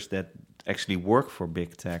developers that actually work for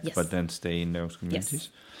big tech, but then stay in those communities? Yes.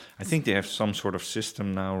 I think they have some sort of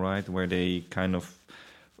system now, right, where they kind of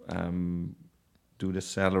do the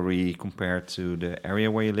salary compared to the area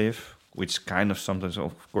where you live, which kind of sometimes,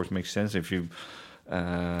 of course, makes sense if you...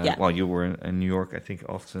 Well, you were in New York, I think,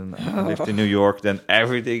 often. I lived in New York, then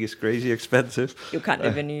everything is crazy expensive. You can't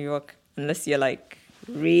live in New York unless you're like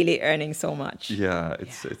really earning so much. Yeah,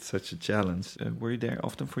 it's such a challenge. Were you there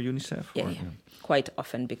often for UNICEF? Yeah. Quite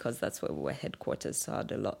often because that's where we were headquarters. So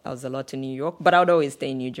I was a lot in New York, but I would always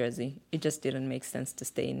stay in New Jersey. It just didn't make sense to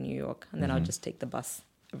stay in New York. And then I would just take the bus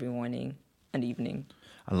every morning and evening.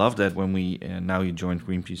 I love that when we, now you joined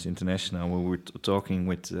Greenpeace International, when we were talking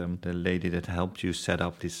with the lady that helped you set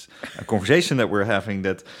up this conversation that we're having,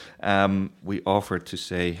 that we offered to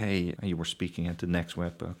say, hey, you were speaking at the Next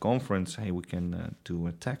Web conference, hey, we can do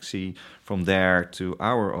a taxi from there to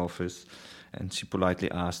our office. And she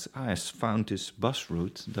politely asked, I found this bus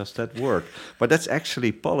route. Does that work? But that's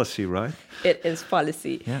actually policy, right? It is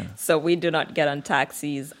policy. Yeah. So we do not get on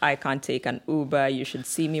taxis. I can't take an Uber. You should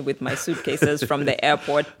see me with my suitcases from the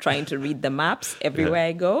airport trying to read the maps everywhere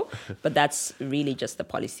I go. But that's really just the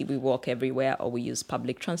policy. We walk everywhere or we use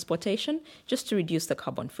public transportation just to reduce the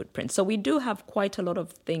carbon footprint. So we do have quite a lot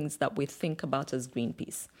of things that we think about as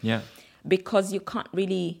Greenpeace. Yeah. Because you can't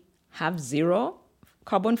really have zero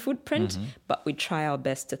carbon footprint, but we try our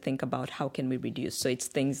best to think about how can we reduce. So it's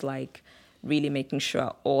things like really making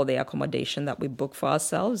sure all the accommodation that we book for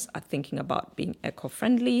ourselves are thinking about being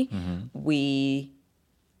eco-friendly. We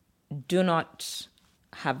do not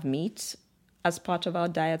have meat as part of our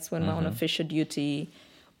diets when we're on official duty.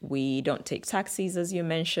 We don't take taxis, as you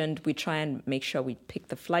mentioned. We try and make sure we pick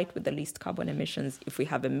the flight with the least carbon emissions. If we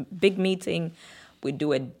have a big meeting, we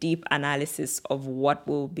do a deep analysis of what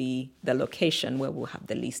will be the location where we'll have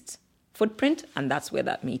the least footprint, and that's where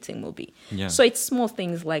that meeting will be. Yeah. So it's small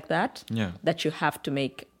things like that that you have to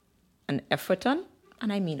make an effort on.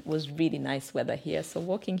 And I mean, it was really nice weather here, so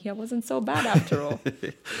walking here wasn't so bad after all.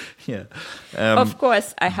 Of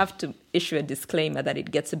course, I have to issue a disclaimer that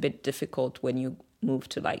it gets a bit difficult when you move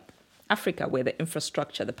to like Africa, where the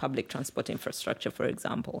infrastructure, the public transport infrastructure, for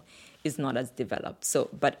example, is not as developed. So,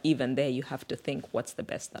 but even there, you have to think, what's the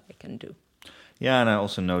best that I can do? Yeah, and I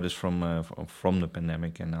also noticed from the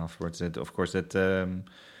pandemic and afterwards that, of course, that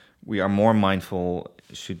we are more mindful.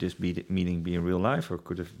 Should this meeting be in real life, or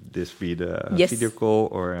could this be the video call?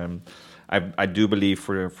 Or I do believe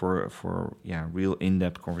for real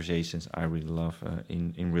in-depth conversations, I really love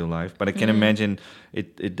in real life. But I can imagine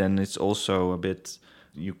it then it's also a bit.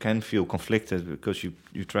 You can feel conflicted because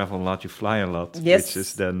you travel a lot, you fly a lot, which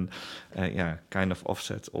is then kind of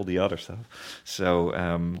offsets all the other stuff. So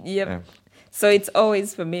so it's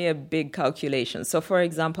always for me a big calculation. So for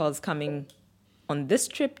example, I was coming on this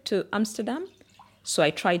trip to Amsterdam, so I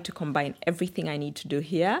tried to combine everything I need to do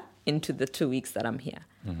here into the 2 weeks that I'm here.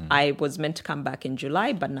 I was meant to come back in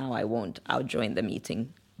July, but now I won't. I'll join the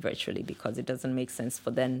meeting virtually because it doesn't make sense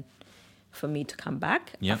for me to come back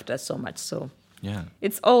after so much. So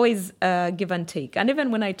it's always give and take. And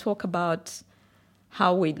even when I talk about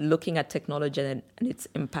how we're looking at technology and its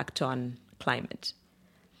impact on climate,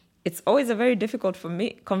 it's always a very difficult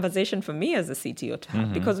conversation for me as a CTO to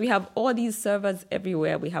have, because we have all these servers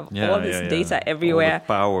everywhere. We have all this data everywhere. All the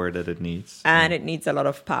power that it needs. And it needs a lot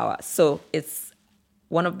of power. So it's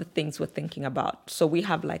one of the things we're thinking about. So we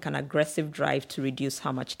have like an aggressive drive to reduce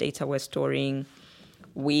how much data we're storing.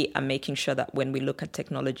 We are making sure that when we look at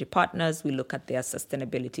technology partners, we look at their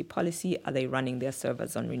sustainability policy. Are they running their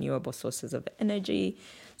servers on renewable sources of energy?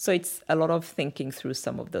 So it's a lot of thinking through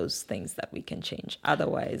some of those things that we can change.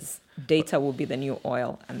 Otherwise, data will be the new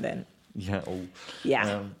oil, and then...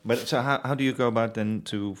 But so how do you go about then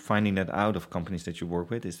to finding that out of companies that you work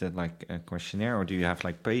with? Is that like a questionnaire, or do you have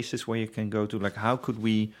like places where you can go to? Like how could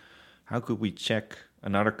we check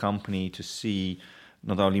another company to see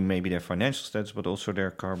not only maybe their financial status, but also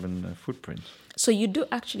their carbon footprint? So you do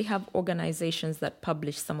actually have organizations that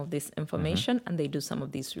publish some of this information, and they do some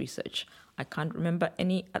of this research. I can't remember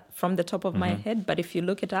any from the top of my head, but if you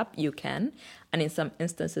look it up, you can. And in some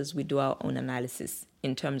instances, we do our own analysis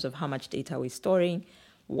in terms of how much data we're storing,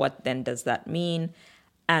 what then does that mean?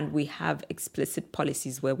 And we have explicit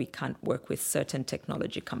policies where we can't work with certain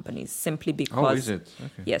technology companies simply because... Oh, is it?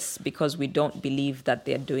 Okay. Yes, because we don't believe that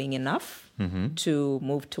they're doing enough to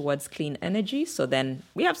move towards clean energy. So then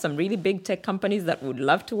we have some really big tech companies that would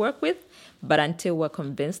love to work with, but until we're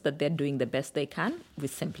convinced that they're doing the best they can, we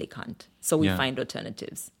simply can't. So we find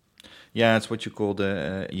alternatives. Yeah, it's what you call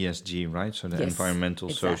the ESG, right? So the environmental,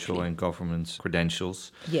 social, and governance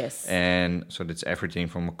credentials. Yes. And so that's everything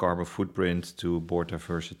from a carbon footprint to board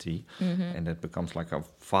diversity. And that becomes like a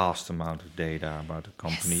vast amount of data about a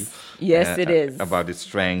company. Yes, it is. About its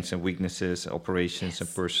strengths and weaknesses, operations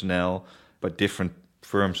and personnel. But different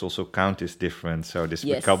firms also count as different. So this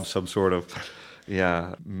becomes some sort of...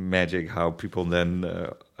 magic how people then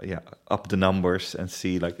up the numbers and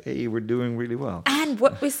see like, hey, we're doing really well. And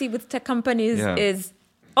what we see with tech companies is,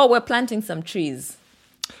 we're planting some trees.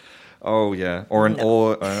 Oh, yeah. Or an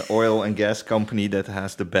oil and gas company that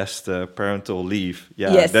has the best parental leave.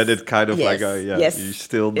 Yeah, then it kind of you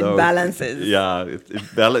still know. It balances.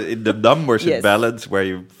 The numbers it balance where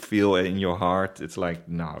you feel in your heart. It's like,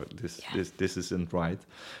 no, this isn't right.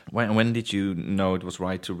 When did you know it was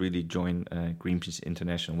right to really join Greenpeace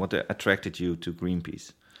International? What attracted you to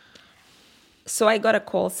Greenpeace? So I got a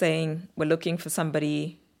call saying, we're looking for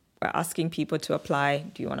somebody. We're asking people to apply.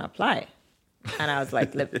 Do you want to apply? And I was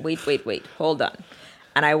like, wait, hold on.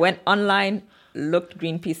 And I went online, looked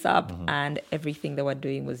Greenpeace up, and everything they were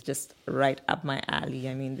doing was just right up my alley.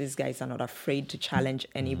 I mean, these guys are not afraid to challenge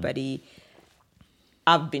anybody.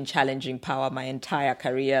 I've been challenging power my entire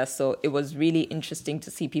career, so it was really interesting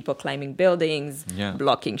to see people climbing buildings,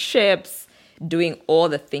 blocking ships, doing all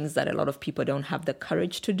the things that a lot of people don't have the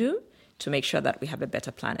courage to do, to make sure that we have a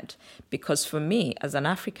better planet. Because for me, as an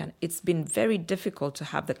African, it's been very difficult to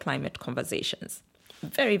have the climate conversations.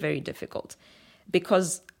 Very, very difficult.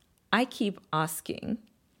 Because I keep asking,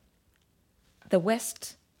 the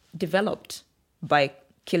West developed by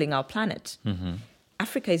killing our planet.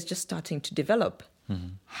 Africa is just starting to develop.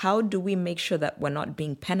 How do we make sure that we're not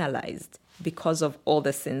being penalized because of all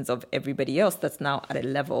the sins of everybody else that's now at a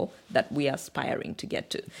level that we are aspiring to get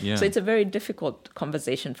to? So it's a very difficult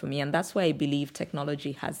conversation for me. And that's why I believe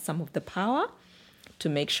technology has some of the power to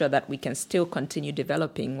make sure that we can still continue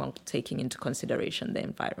developing while taking into consideration the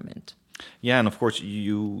environment. Yeah, and of course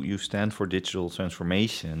you stand for digital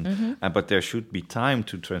transformation, but there should be time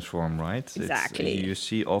to transform, right? Exactly. You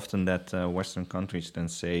see often that Western countries then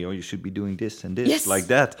say, "Oh, you should be doing this and this like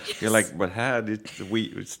that." You're like, but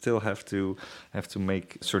we still have to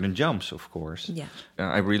make certain jumps, of course. Yeah.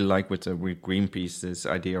 I really like with Greenpeace this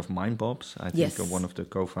idea of mind bobs. I think one of the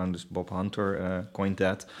co-founders, Bob Hunter, coined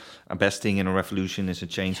that. Best thing in a revolution is a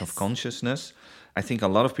change of consciousness. I think a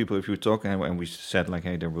lot of people, if you talk, and we said like,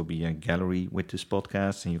 hey, there will be a gallery with this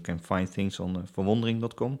podcast, and you can find things on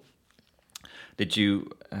verwondering.com, that you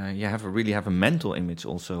really have a mental image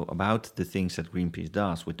also about the things that Greenpeace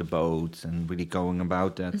does with the boats and really going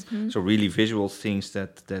about that. So really visual things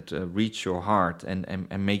that reach your heart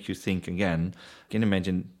and make you think again. I can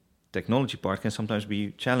imagine technology part can sometimes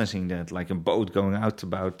be challenging, that like a boat going out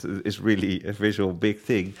about is really a visual big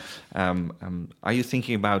thing. Are you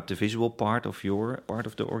thinking about the visual part of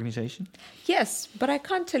the organization? Yes, but I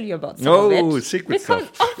can't tell you about some of it. Secret because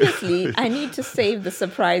stuff. obviously I need to save the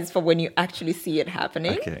surprise for when you actually see it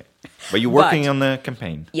happening. Okay. But you're working on the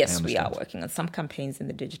campaign. Yes, we are working on some campaigns in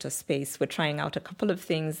the digital space. We're trying out a couple of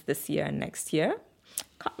things this year and next year.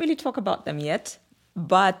 Can't really talk about them yet.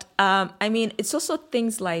 But, it's also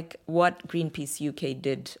things like what Greenpeace UK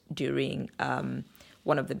did during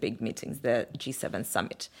one of the big meetings, the G7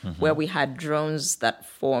 summit, where we had drones that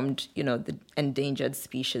formed, the endangered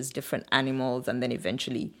species, different animals, and then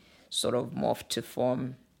eventually sort of morphed to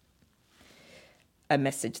form a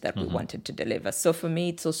message that we wanted to deliver. So for me,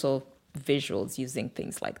 it's also visuals using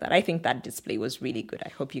things like that. I think that display was really good. I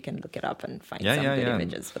hope you can look it up and find some good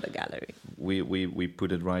images for the gallery. We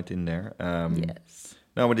put it right in there. Yes.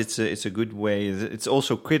 No, but it's a good way. It's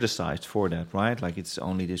also criticized for that, right? Like it's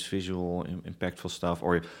only this visual, impactful stuff,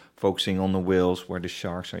 or focusing on the whales where the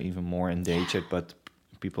sharks are even more endangered. But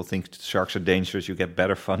people think sharks are dangerous. You get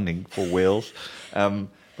better funding for whales.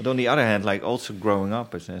 But on the other hand, like also growing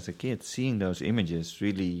up as a kid, seeing those images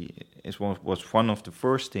really was one of the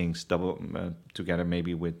first things, together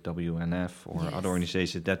maybe with WNF or other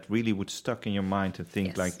organizations, that really would stuck in your mind to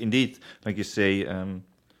think like, indeed, like you say,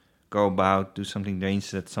 go about, do something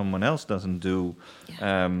dangerous that someone else doesn't do,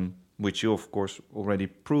 which you, of course, already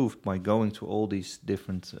proved by going to all these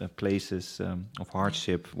different places of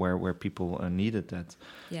hardship where people needed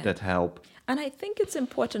that help. And I think it's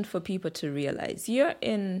important for people to realize, you're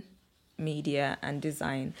in media and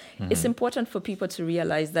design, it's important for people to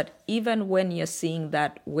realize that even when you're seeing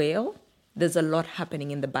that whale, there's a lot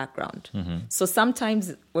happening in the background. So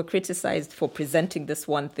sometimes we're criticized for presenting this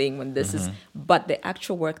one thing when this is, but the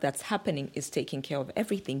actual work that's happening is taking care of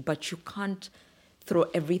everything. But you can't throw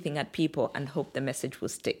everything at people and hope the message will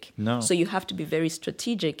stick. No. So you have to be very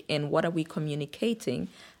strategic in what are we communicating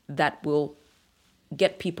that will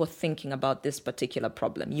get people thinking about this particular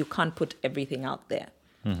problem. You can't put everything out there.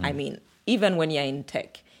 I mean, even when you're in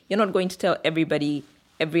tech, you're not going to tell everybody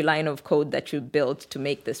every line of code that you built to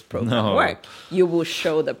make this program work. You will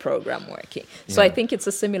show the program working. So I think it's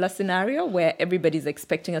a similar scenario where everybody's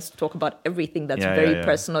expecting us to talk about everything that's very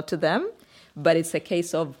personal to them. But it's a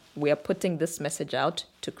case of we are putting this message out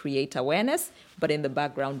to create awareness, but in the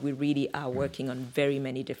background, we really are working on very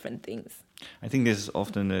many different things. I think this is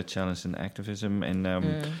often a challenge in activism, and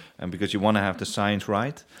because you want to have the science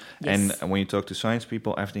right. And when you talk to science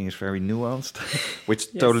people, everything is very nuanced,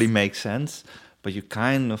 which totally makes sense. But you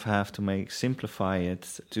kind of have to simplify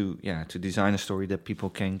it to design a story that people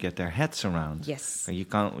can get their heads around. Yes. You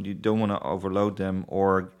don't want to overload them,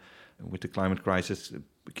 or with the climate crisis,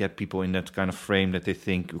 get people in that kind of frame that they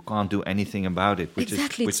think you can't do anything about it, which is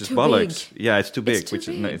bollocks. Big. Yeah, it's too big,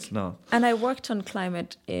 no, it's not. And I worked on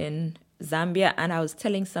climate in Zambia, and I was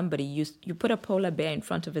telling somebody, you put a polar bear in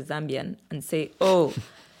front of a Zambian and say, oh,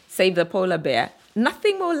 save the polar bear,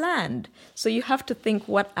 nothing will land. So you have to think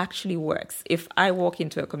what actually works. If I walk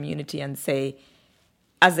into a community and say,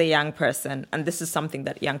 as a young person, and this is something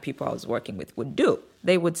that young people I was working with would do,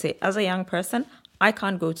 they would say, as a young person, I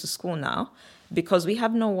can't go to school now because we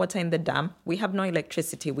have no water in the dam, we have no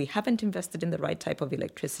electricity, we haven't invested in the right type of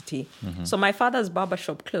electricity. So my father's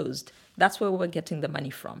barbershop closed. That's where we're getting the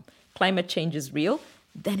money from. Climate change is real,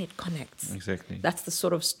 then it connects. Exactly. That's the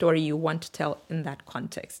sort of story you want to tell in that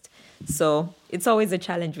context. So it's always a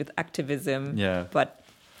challenge with activism. Yeah. But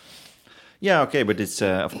it's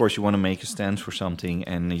of course you want to make a stand for something,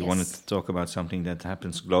 and you want to talk about something that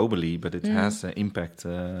happens globally, but it has an impact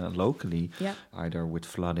locally, either with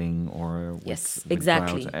flooding or with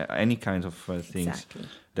drought, any kind of things. Exactly.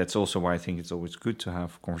 That's also why I think it's always good to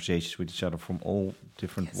have conversations with each other from all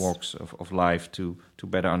different walks of life to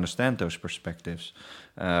better understand those perspectives.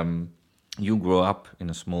 You grew up in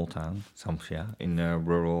a small town, Zambia, in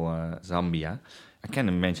rural Zambia. I can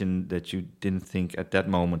imagine that you didn't think at that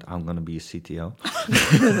moment, I'm going to be a CTO.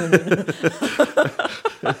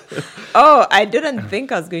 Oh, I didn't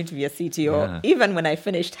think I was going to be a CTO, even when I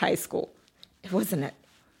finished high school. It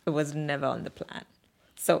was never on the plan.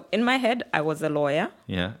 So in my head, I was a lawyer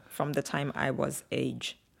from the time I was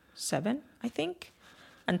age 7, I think,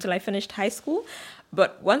 until I finished high school.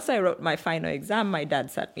 But once I wrote my final exam, my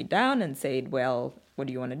dad sat me down and said, well, what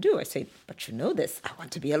do you want to do? I said, but you know this, I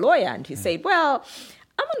want to be a lawyer. And he said, well,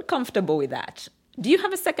 I'm uncomfortable with that. Do you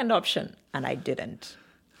have a second option? And I didn't.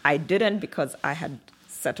 I didn't because I had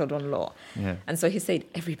settled on law. Yeah. And so he said,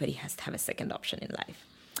 everybody has to have a second option in life.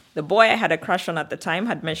 The boy I had a crush on at the time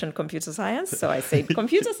had mentioned computer science. So I said,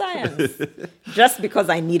 computer science, just because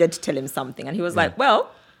I needed to tell him something. And he was like,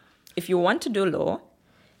 well, if you want to do law,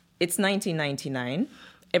 it's 1999.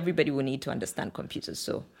 Everybody will need to understand computers.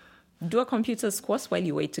 So do a computers course while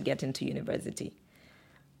you wait to get into university.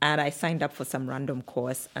 And I signed up for some random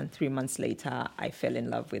course. And 3 months later, I fell in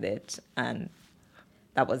love with it. And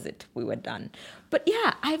that was it. We were done. But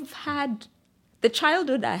yeah, I've had the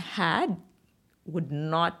childhood I had would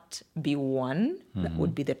not be one that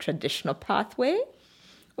would be the traditional pathway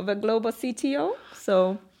of a global CTO.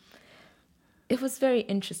 So it was very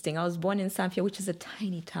interesting. I was born in Samfia, which is a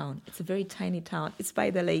tiny town. It's a very tiny town. It's by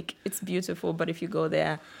the lake. It's beautiful. But if you go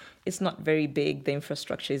there, it's not very big. The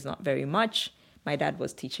infrastructure is not very much. My dad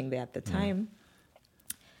was teaching there at the time.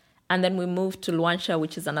 And then we moved to Luanshya,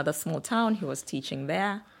 which is another small town. He was teaching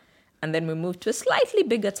there. And then we moved to a slightly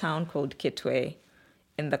bigger town called Kitwe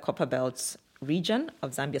in the Copper Belt region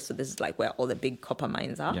of Zambia. So this is like where all the big copper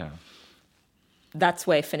mines are. Yeah. That's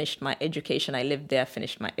where I finished my education. I lived there,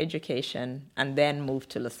 finished my education, and then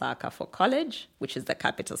moved to Lusaka for college, which is the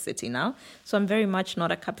capital city now. So I'm very much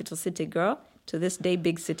not a capital city girl. To this day,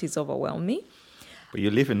 big cities overwhelm me. But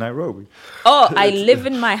you live in Nairobi. Oh, I live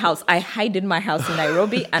in my house. I hide in my house in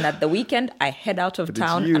Nairobi, and at the weekend, I head out of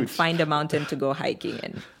town and find a mountain to go hiking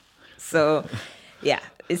in. So, yeah,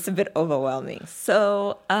 it's a bit overwhelming.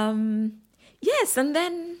 So, yes, and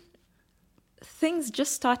then things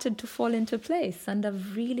just started to fall into place, and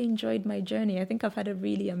I've really enjoyed my journey. I think I've had a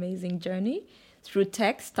really amazing journey through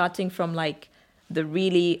tech, starting from like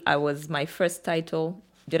my first title,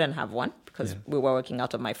 didn't have one because we were working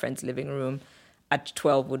out of my friend's living room. At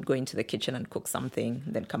 12, would go into the kitchen and cook something,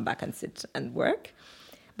 then come back and sit and work.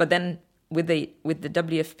 But then with the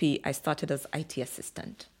WFP, I started as IT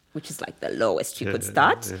assistant, which is like the lowest you could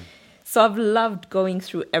start. Yeah. So I've loved going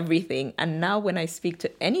through everything. And now when I speak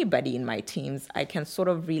to anybody in my teams, I can sort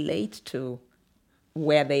of relate to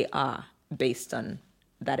where they are based on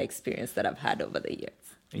that experience that I've had over the years.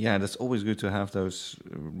 Yeah, that's always good to have those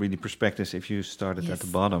really perspectives if you started at the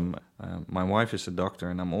bottom. My wife is a doctor,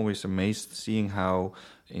 and I'm always amazed seeing how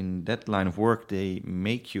in that line of work they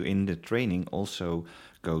make you in the training also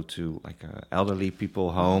go to like elderly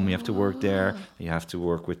people home. You have to work there. You have to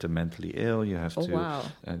work with the mentally ill. You have to. Wow.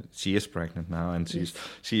 She is pregnant now, and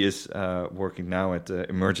she is working now at the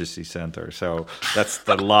emergency center. So that's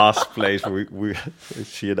the last place we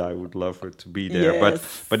she and I would love her to be there.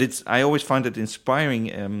 Yes. But it's I always find it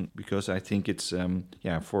inspiring because I think it's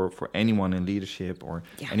for anyone in leadership or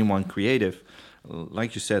anyone creative,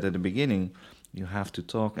 like you said at the beginning. You have to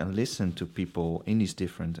talk and listen to people in these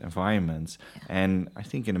different environments. Yeah. And I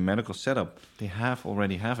think in a medical setup, they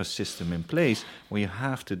already have a system in place where you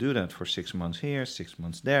have to do that for 6 months here, 6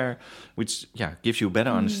 months there, which gives you a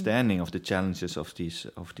better understanding of the challenges of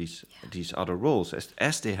these other roles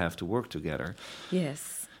as they have to work together.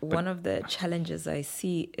 Yes. One of the challenges I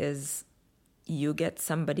see is you get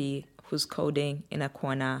somebody who's coding in a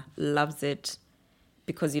corner, loves it,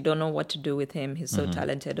 because you don't know what to do with him. He's so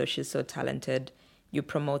talented or she's so talented. You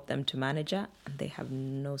promote them to manager and they have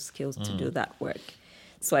no skills to do that work.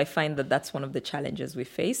 So I find that that's one of the challenges we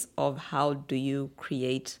face of how do you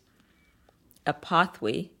create a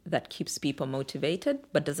pathway that keeps people motivated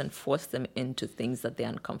but doesn't force them into things that they're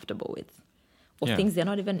uncomfortable with or things they're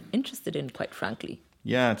not even interested in, quite frankly.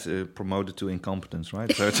 Yeah, it's promoted to incompetence,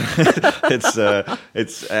 right? So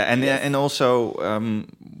and also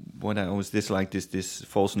what I always dislike this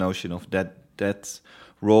false notion of that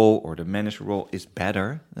role or the manager role is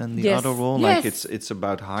better than the other role. Yes. Like it's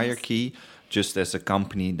about hierarchy. Just as a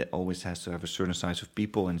company that always has to have a certain size of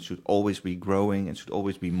people and should always be growing and should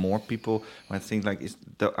always be more people. I think like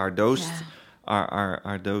are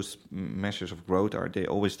those measures of growth, are they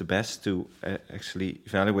always the best to actually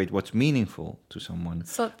evaluate what's meaningful to someone?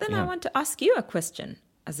 So then I want to ask you a question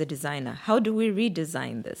as a designer. How do we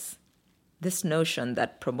redesign this notion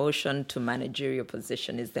that promotion to managerial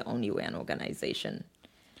position is the only way an organization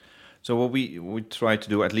So what we try to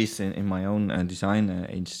do, at least in my own design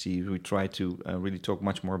agency, we try to really talk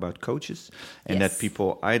much more about coaches, and that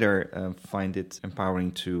people either find it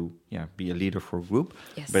empowering to be a leader for a group,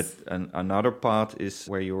 but another part is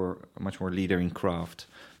where you're much more leader in craft.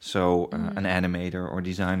 So an animator or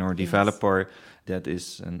designer or developer that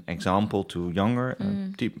is an example to younger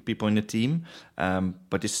people in the team,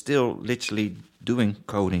 but is still literally doing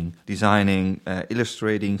coding, designing,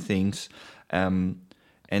 illustrating things.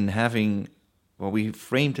 And having, we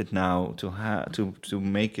framed it now to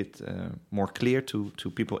make it more clear to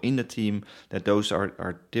people in the team that those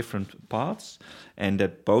are different paths and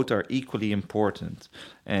that both are equally important.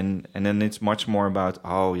 And then it's much more about,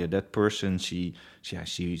 that person, she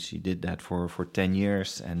did that for 10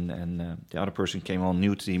 years and the other person came on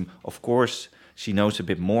new team. Of course, she knows a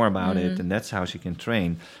bit more about it, and that's how she can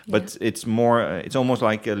train. But it's more, it's almost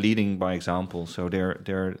like leading by example. So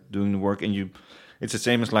they're doing the work, and it's the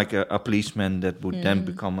same as like a policeman that would then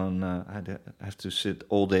become have to sit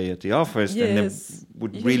all day at the office, and then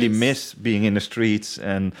would really miss being in the streets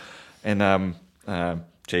and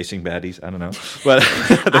chasing baddies. I don't know, but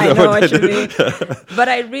I know what you mean. But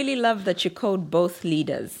I really love that you code both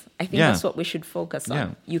leaders. I think that's what we should focus on.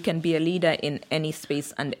 Yeah. You can be a leader in any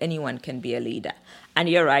space, and anyone can be a leader. And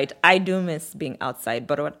you're right, I do miss being outside,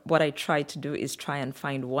 but what I try to do is try and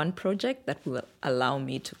find one project that will allow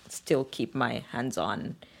me to still keep my hands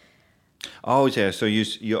on. Oh, yeah, so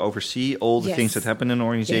you oversee all the things that happen in an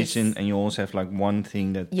organization, and you also have like one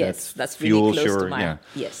thing that's really fuels close your to mine.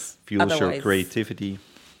 Fuels your creativity.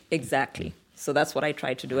 Exactly. So that's what I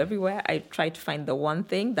try to do everywhere. I try to find the one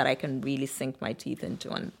thing that I can really sink my teeth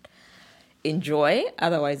into and enjoy.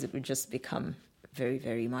 Otherwise, it would just become very,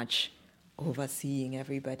 very much overseeing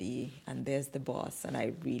everybody, and there's the boss, and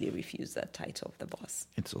I really refuse that title of the boss.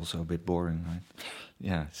 It's also a bit boring, right?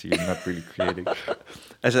 Yeah, so you're not really creating.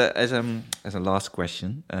 As a last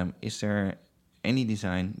question, is there any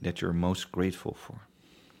design that you're most grateful for?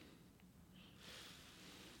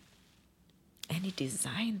 Any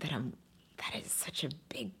design that is such a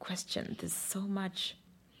big question. There's so much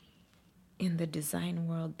in the design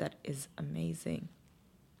world that is amazing.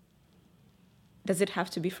 Does it have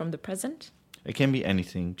to be from the present? It can be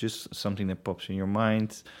anything, just something that pops in your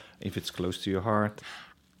mind, if it's close to your heart.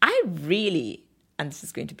 I really, and this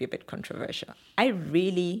is going to be a bit controversial, I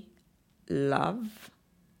really love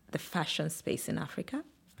the fashion space in Africa.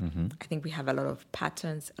 Mm-hmm. I think we have a lot of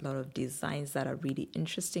patterns, a lot of designs that are really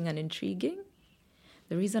interesting and intriguing.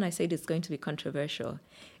 The reason I say it's going to be controversial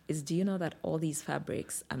is, do you know that all these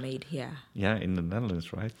fabrics are made here? Yeah, in the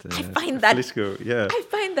Netherlands, right? I find that Flisco, I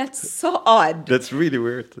find that so odd. That's really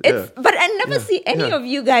weird. But I never see any of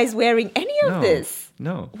you guys wearing any of this.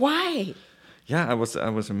 No. Why? Yeah, I was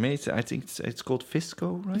amazed. I think it's called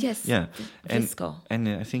Visco, right? Yes. Yeah. Visco. And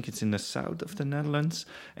I think it's in the south of the Netherlands,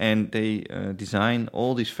 and they design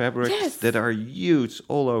all these fabrics that are used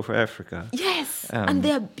all over Africa. Yes, and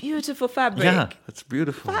they're beautiful fabric. Yeah, that's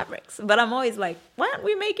beautiful fabrics. But I'm always like, why aren't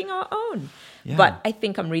we making our own? Yeah. But I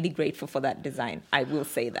think I'm really grateful for that design. I will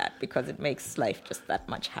say that, because it makes life just that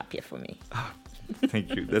much happier for me. Oh,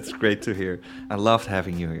 thank you. That's great to hear. I loved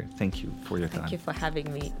having you here. Thank you for your time. Thank you for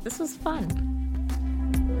having me. This was fun.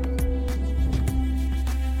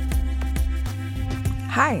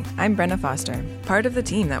 Hi, I'm Brenna Foster, part of the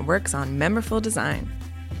team that works on Memberful Design.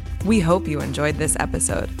 We hope you enjoyed this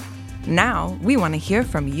episode. Now, we want to hear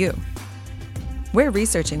from you. We're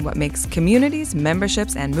researching what makes communities,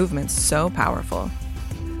 memberships, and movements so powerful.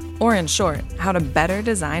 Or in short, how to better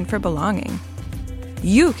design for belonging.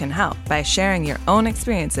 You can help by sharing your own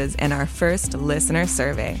experiences in our first listener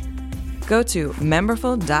survey. Go to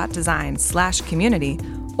memberful.design/community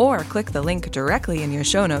or click the link directly in your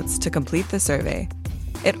show notes to complete the survey.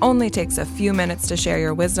 It only takes a few minutes to share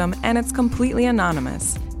your wisdom, and it's completely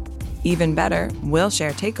anonymous. Even better, we'll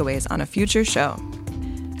share takeaways on a future show.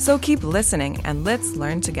 So keep listening and let's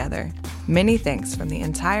learn together. Many thanks from the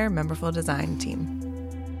entire Memberful Design team.